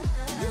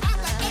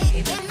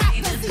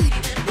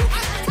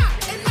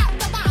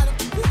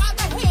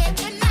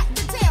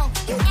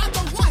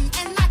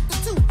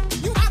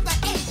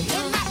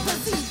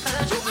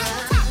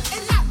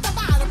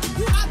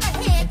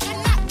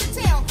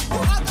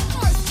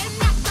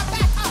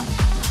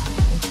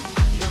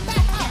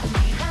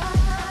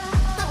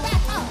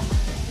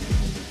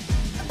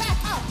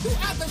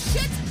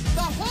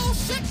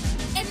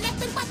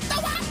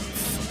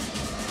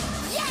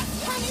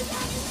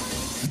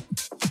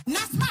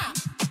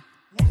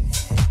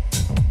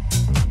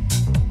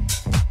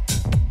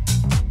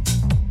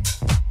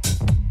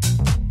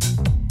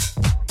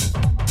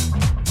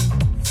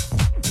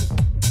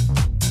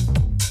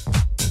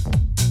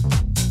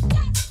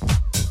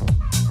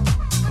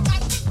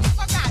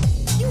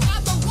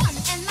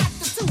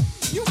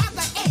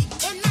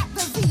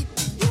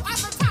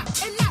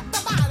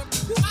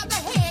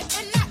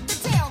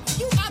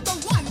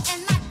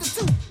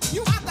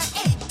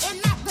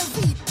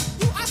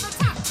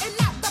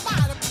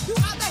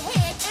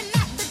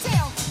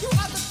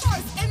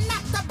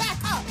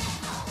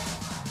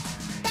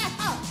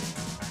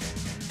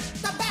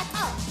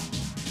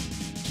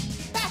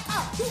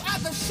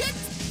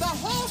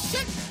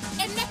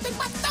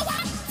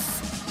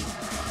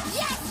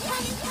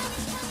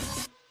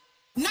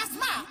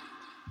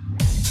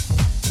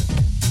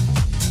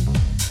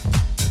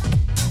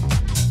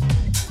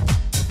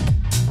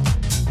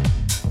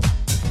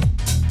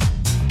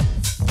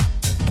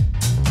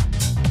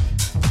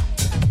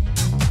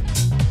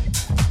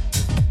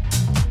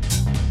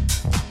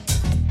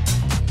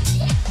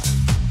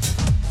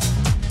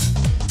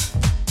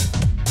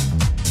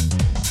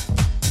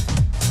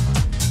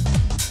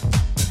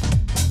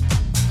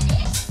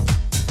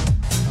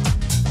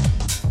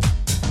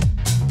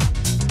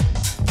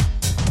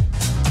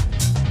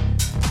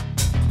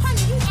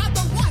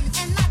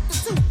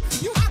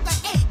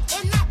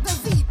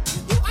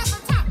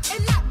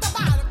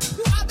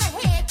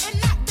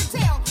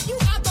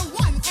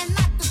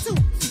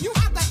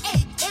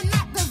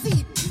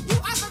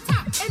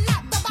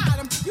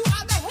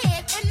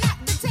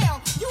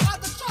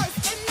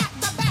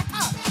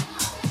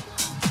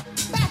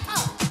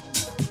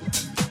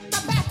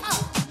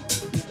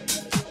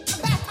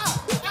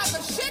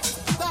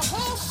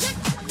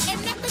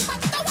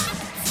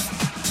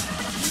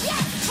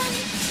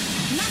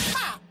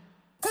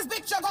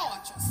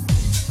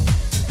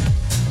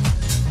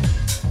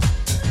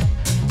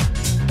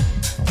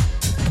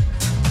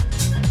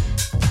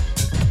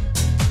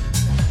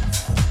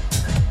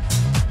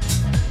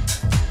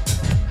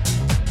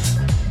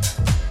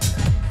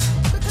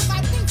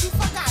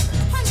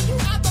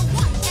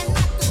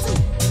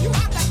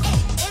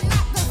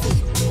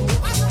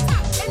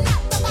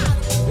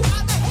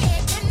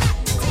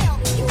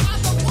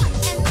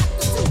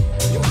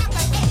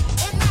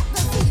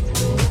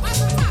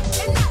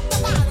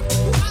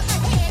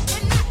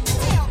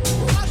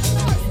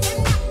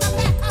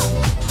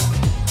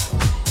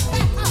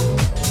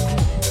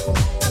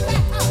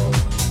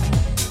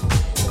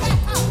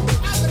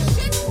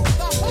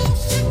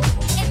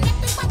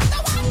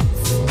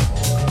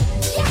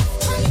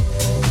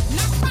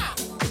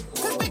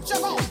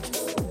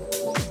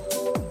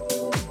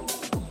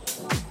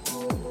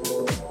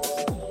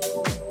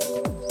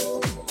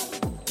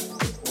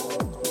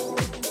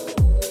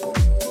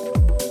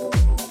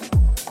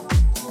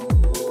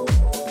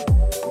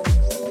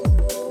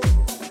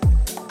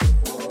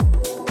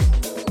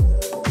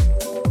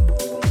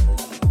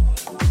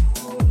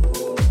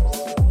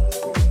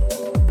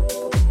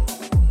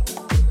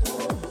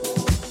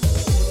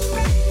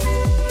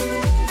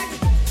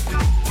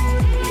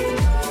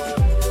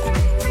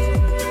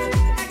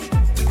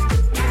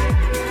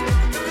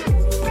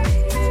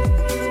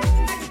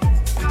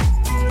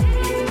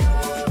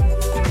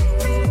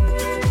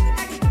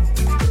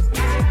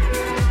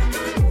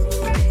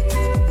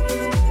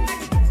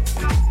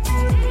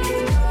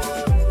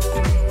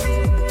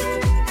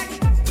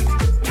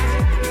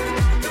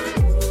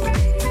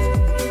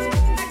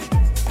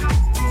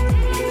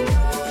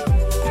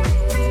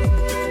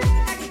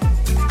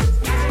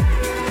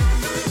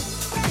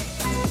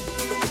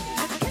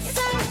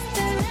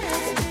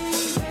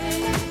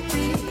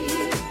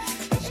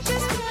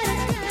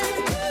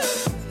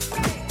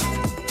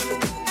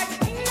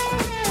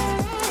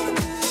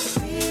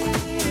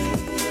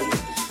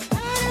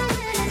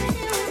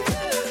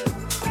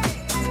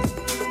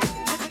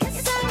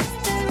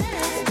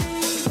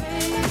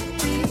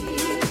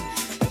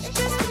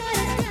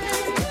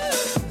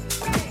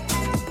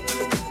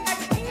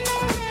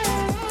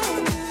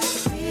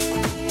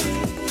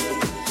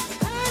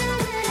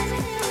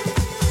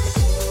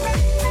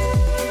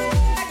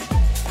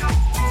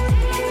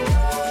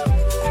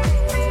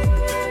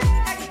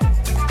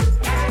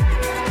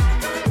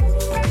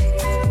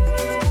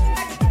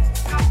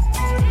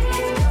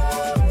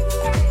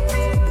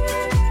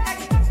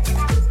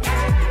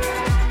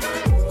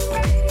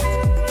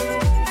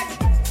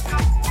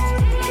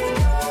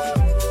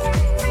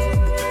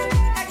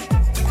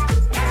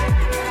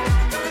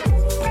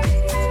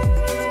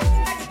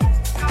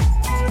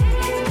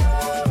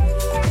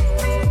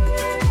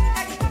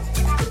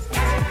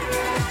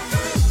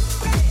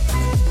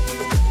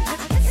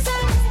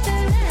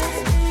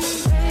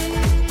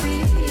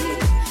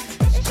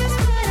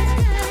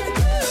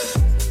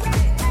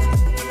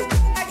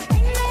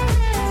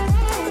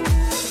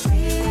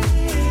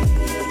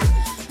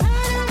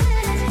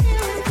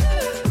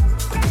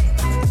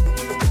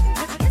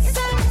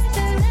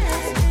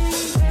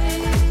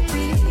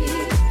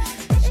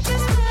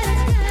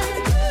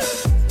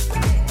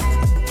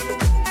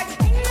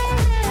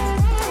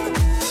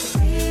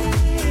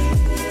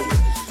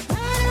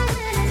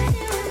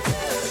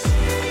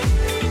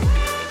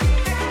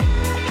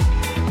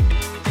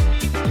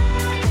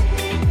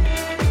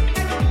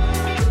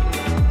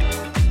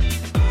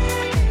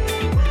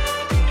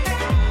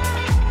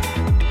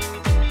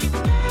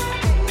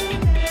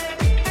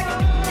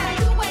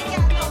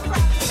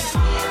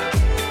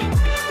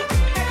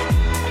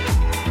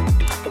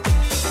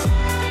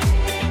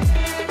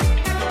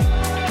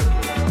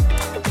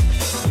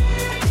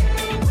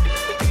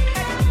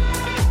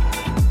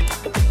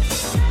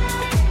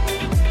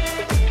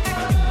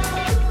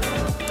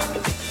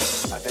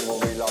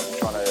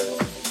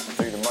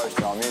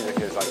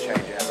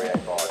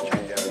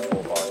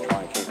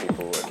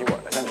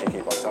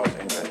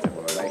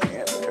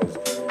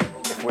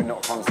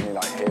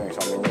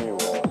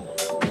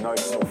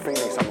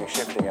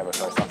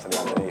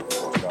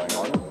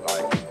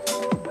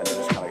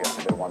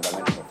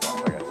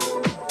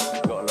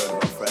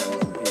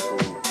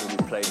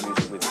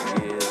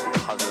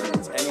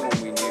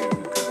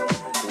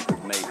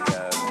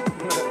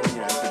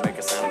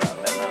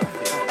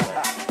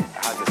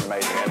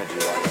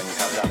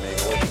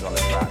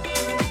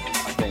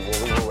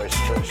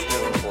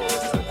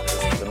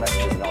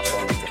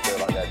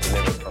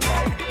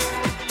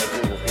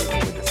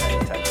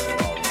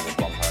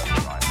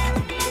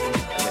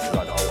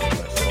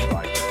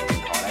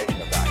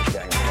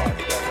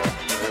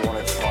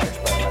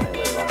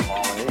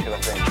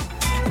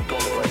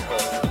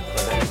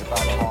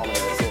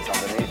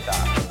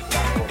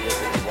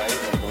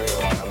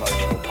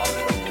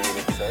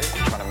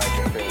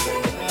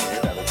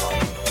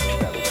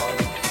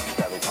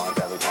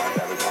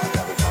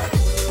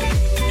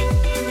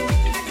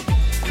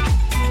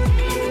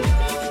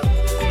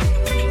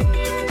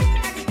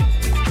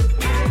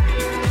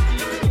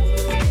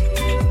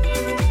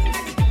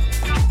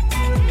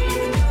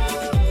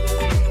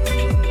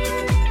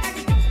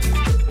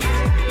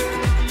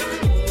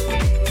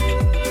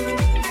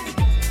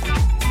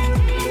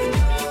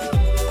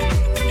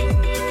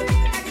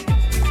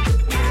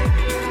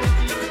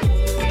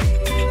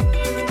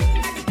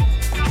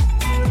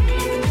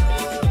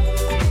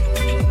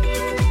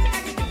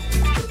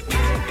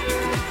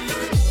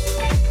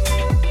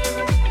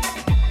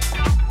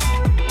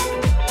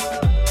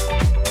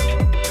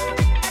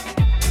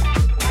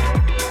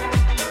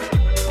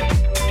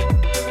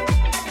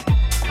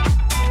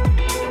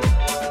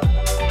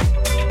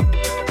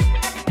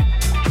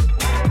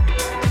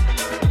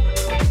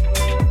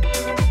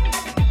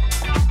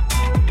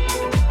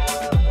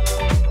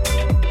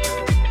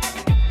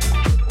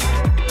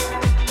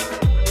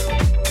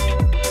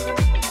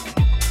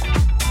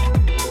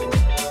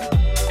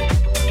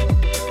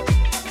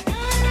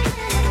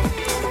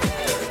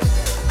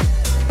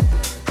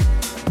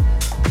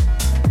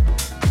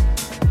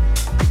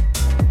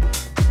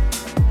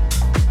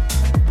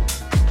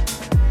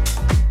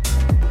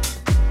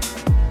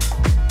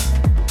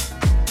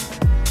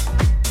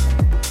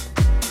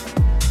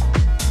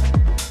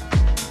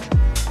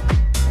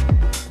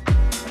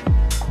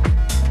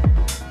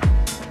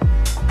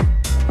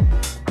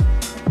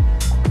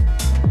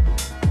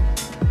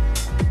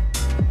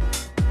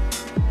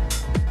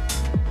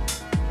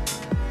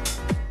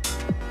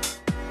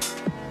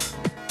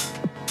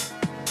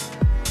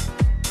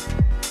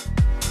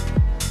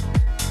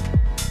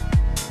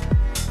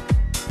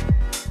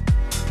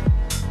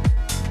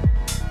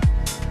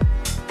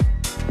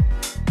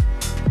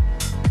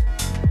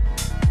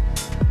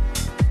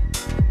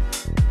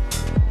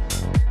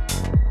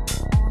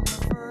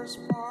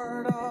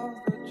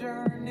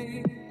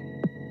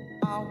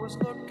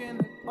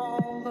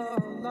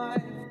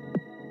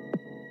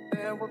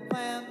 were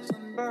plants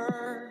and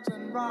birds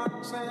and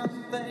rocks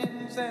and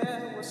things.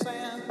 There was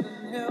sand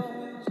and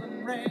hills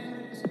and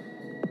rains.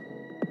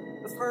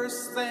 The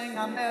first thing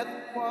I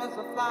met was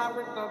a fly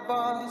with a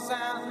buzz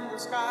and the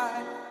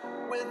sky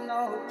with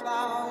no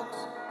clouds.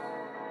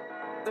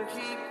 The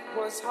heat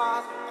was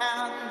hot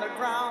and the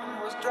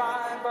ground was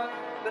dry, but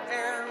the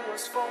air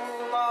was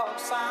full of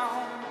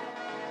sound.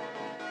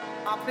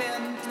 I've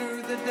been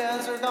through the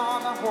desert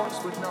on a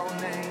horse with no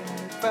name.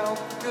 It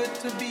felt good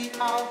to be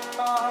out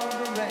of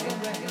the rain.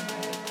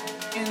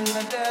 In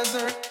the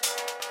desert,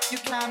 you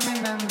can't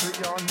remember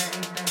your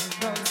name,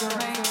 'cause there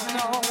ain't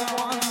no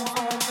one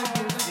home to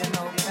give you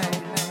no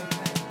pain.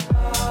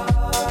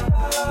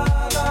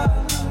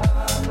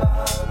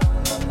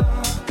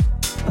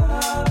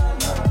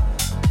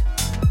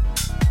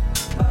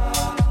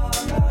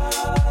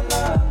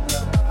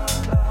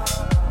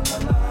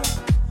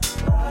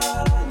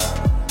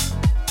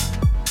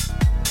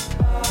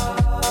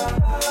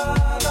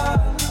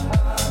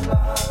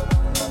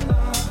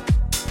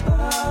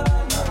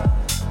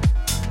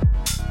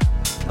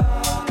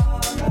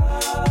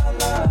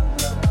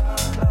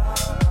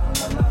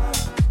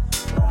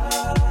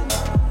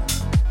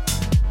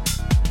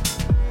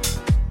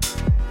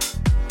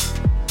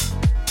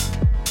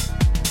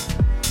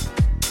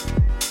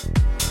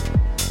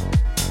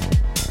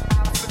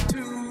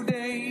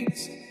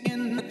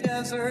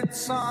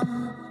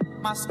 Sun,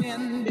 my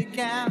skin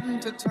began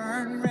to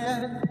turn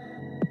red.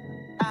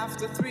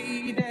 After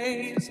 3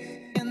 days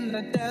in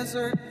the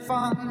desert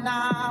fun,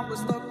 I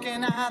was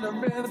looking at a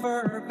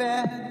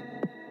riverbed,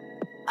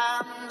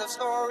 and the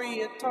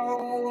story it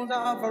told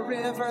of a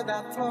river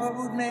that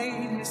flowed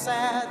made me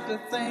sad to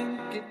think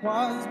it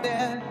was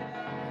dead.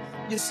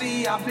 You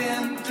see, I've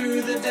been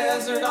through the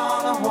desert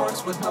on a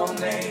horse with no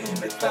name.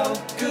 It felt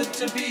good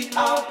to be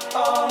out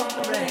of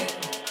the rain.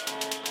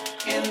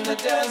 In the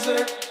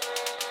desert,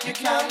 you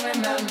can't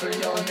remember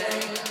your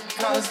name,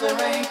 'cause there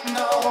ain't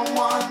no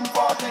one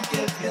for to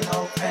give you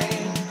no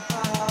pain.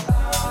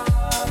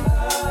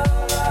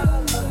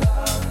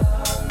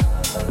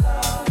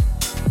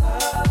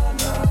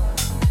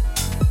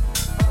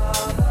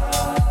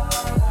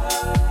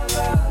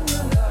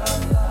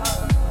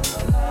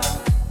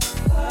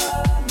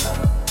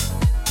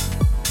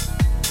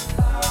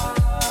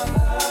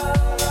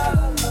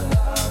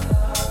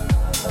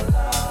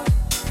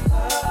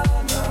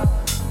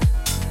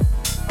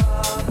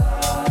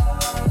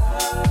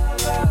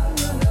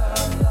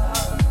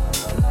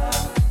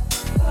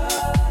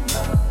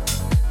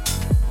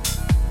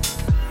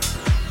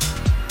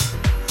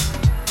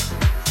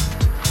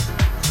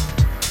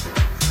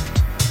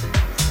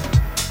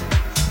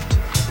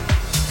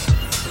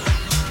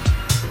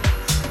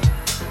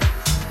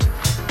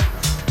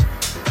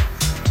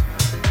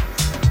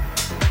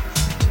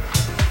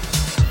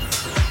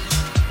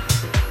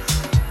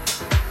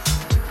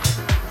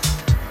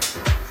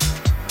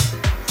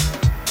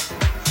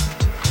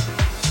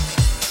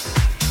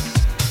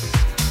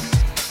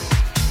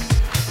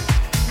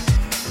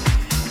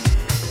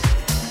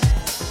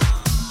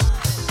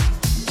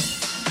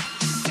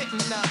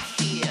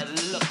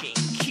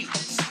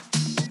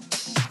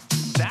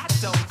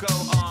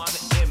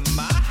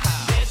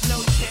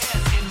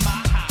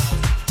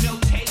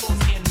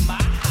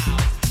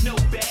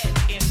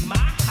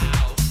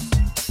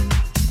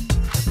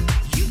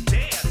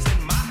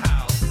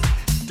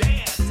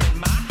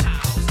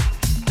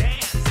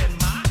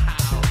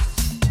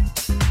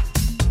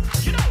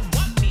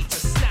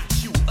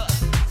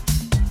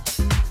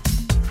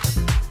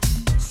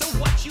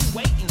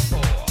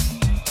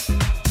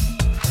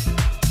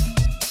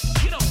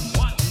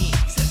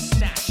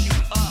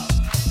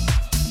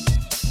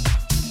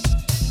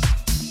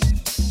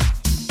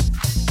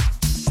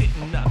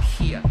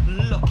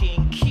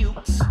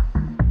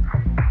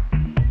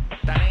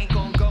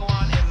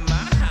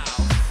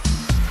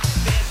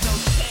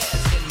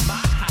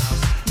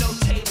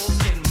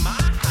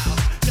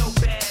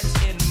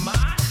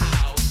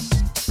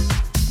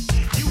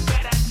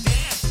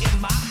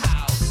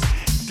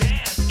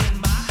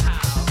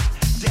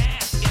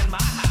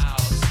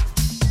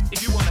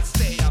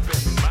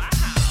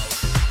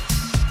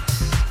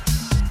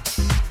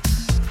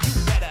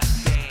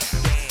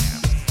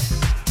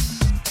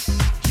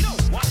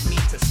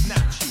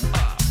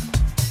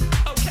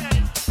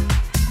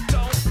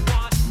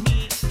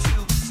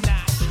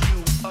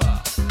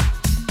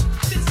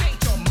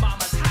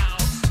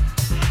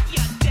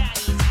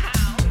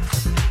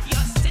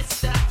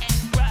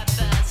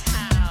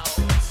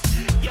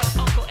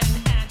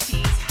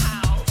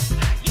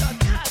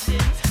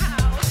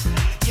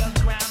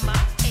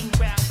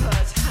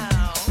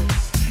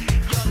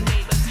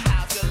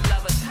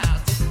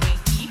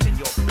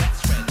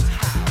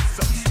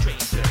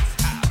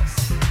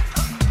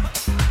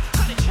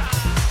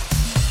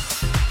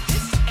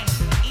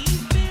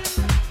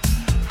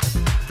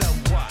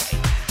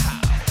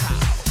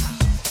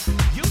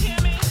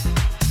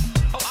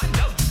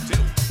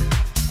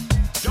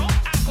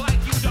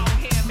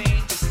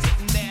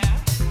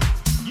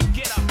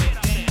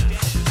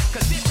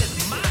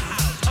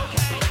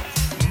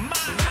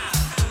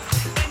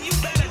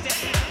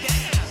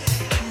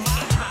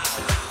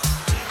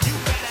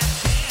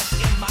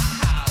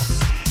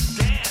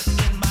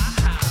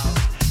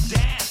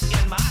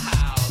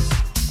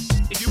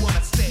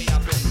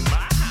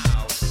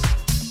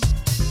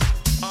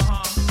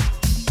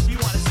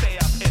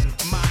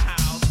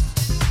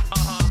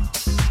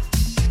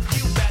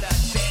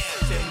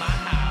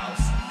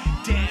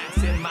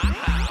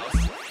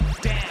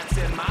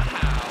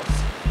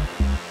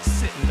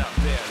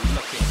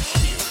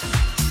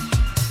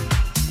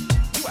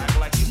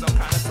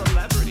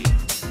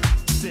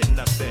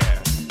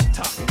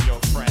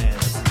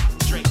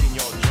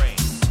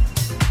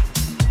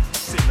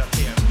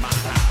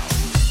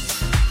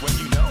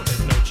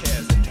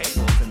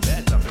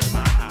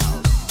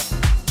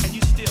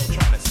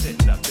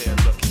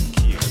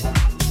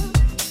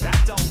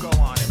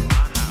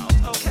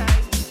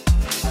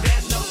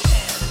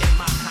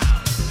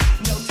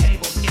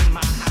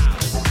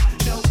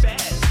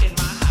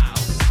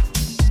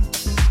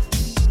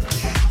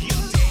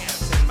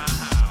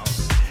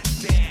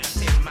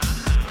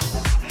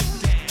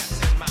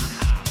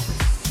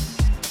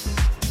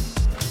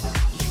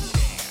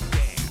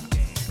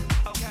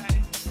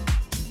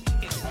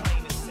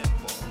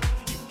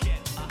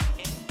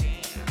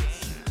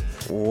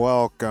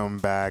 Welcome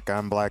back.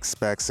 I'm Black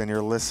Specs, and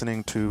you're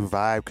listening to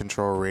Vibe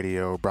Control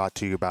Radio, brought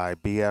to you by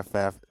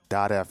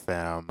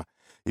BFF.FM.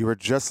 You were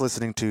just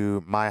listening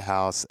to My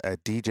House, a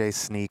DJ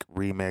Sneak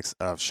remix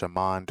of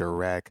Shaman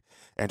Direct.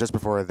 And just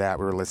before that,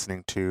 we were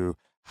listening to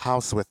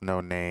House with No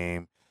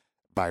Name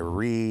by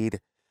Reed,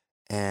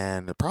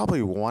 and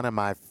probably one of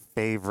my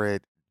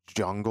favorite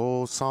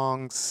jungle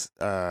songs,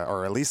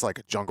 or at least like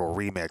a jungle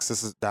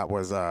remix. That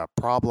was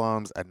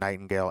Problems, a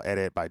Nightingale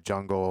edit by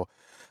Jungle.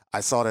 I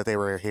saw that they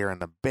were here in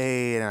the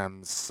Bay, and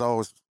I'm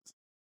so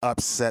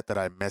upset that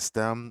I missed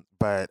them.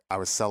 But I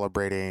was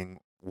celebrating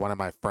one of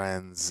my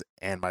friends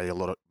and my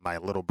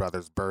little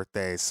brother's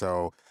birthday,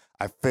 so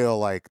I feel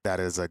like that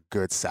is a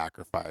good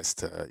sacrifice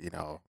to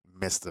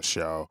miss the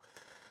show.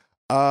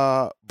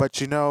 But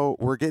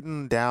we're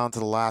getting down to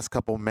the last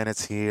couple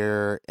minutes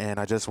here, and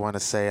I just want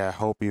to say I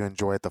hope you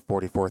enjoyed the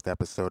 44th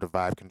episode of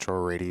Vibe Control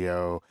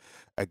Radio.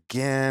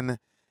 Again,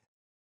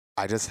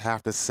 I just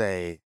have to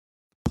say,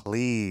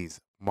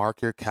 please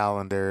mark your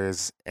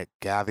calendars and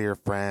gather your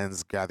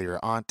friends, gather your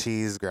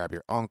aunties, grab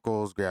your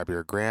uncles, grab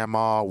your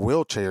grandma,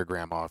 wheelchair your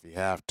grandma if you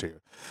have to.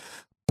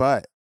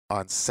 But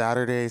on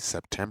Saturday,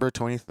 September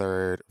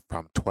 23rd,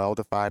 from 12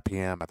 to 5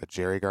 p.m. at the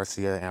Jerry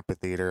Garcia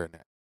Amphitheater in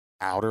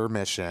Outer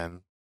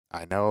Mission.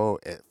 I know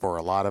for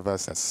a lot of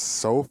us that's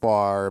so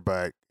far,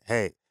 but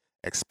hey,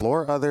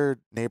 explore other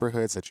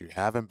neighborhoods that you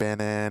haven't been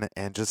in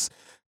and just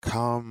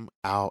come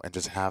out and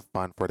just have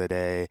fun for the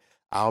day.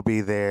 I'll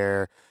be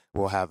there.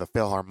 We'll have the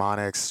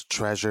Philharmonics,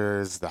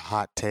 Treasures, the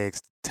Hot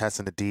Takes,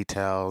 Testing the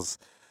Details,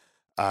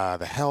 the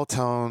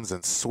Helltones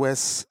and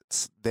Swiss.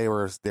 They're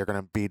going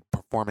to be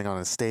performing on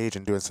a stage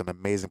and doing some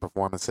amazing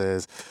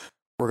performances.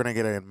 We're going to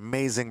get an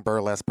amazing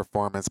burlesque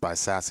performance by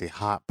Sassy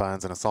Hot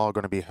Buns, and it's all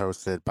going to be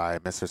hosted by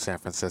Mr. San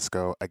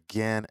Francisco.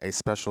 Again, a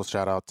special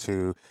shout out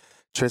to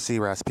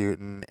Trissy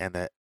Rasputin and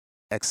the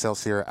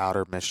Excelsior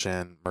Outer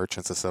Mission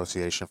Merchants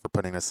Association for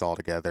putting this all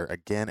together.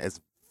 Again,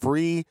 it's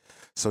free,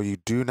 so you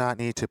do not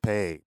need to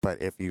pay.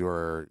 But if you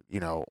are,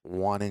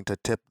 wanting to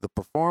tip the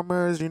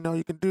performers, you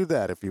can do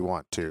that if you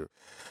want to.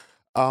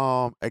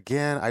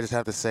 Again, I just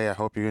have to say I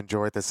hope you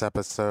enjoyed this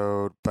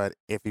episode, but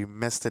if you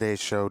missed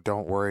today's show,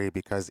 don't worry,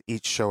 because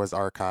each show is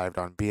archived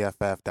on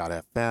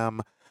BFF.FM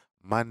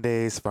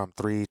Mondays from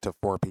 3 to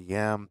 4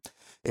 p.m.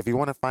 If you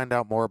want to find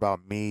out more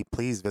about me,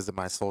 please visit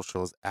my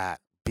socials at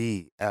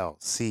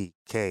BLCKSPKZ.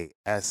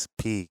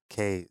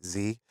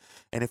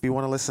 And if you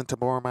want to listen to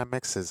more of my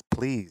mixes,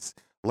 please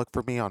look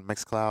for me on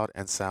Mixcloud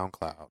and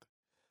SoundCloud.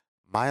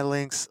 My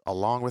links,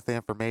 along with the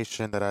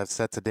information that I've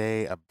said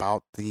today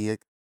about the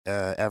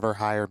Ever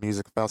Higher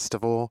Music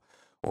Festival,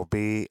 will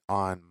be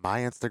on my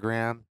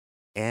Instagram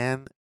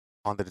and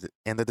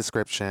in the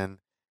description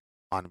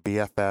on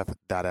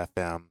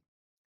BFF.FM.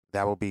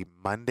 That will be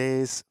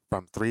Mondays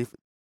from 3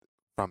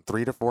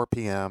 to 4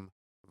 p.m.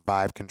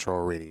 Vibe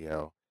Control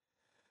Radio.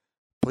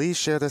 Please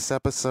share this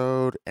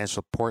episode and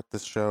support the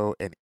show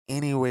in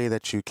any way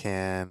that you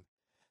can.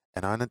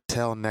 And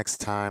until next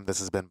time, this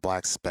has been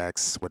Black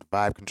Specs with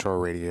Vibe Control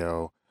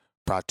Radio,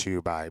 brought to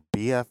you by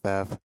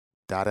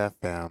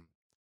BFF.FM.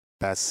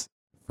 Best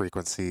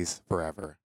frequencies forever.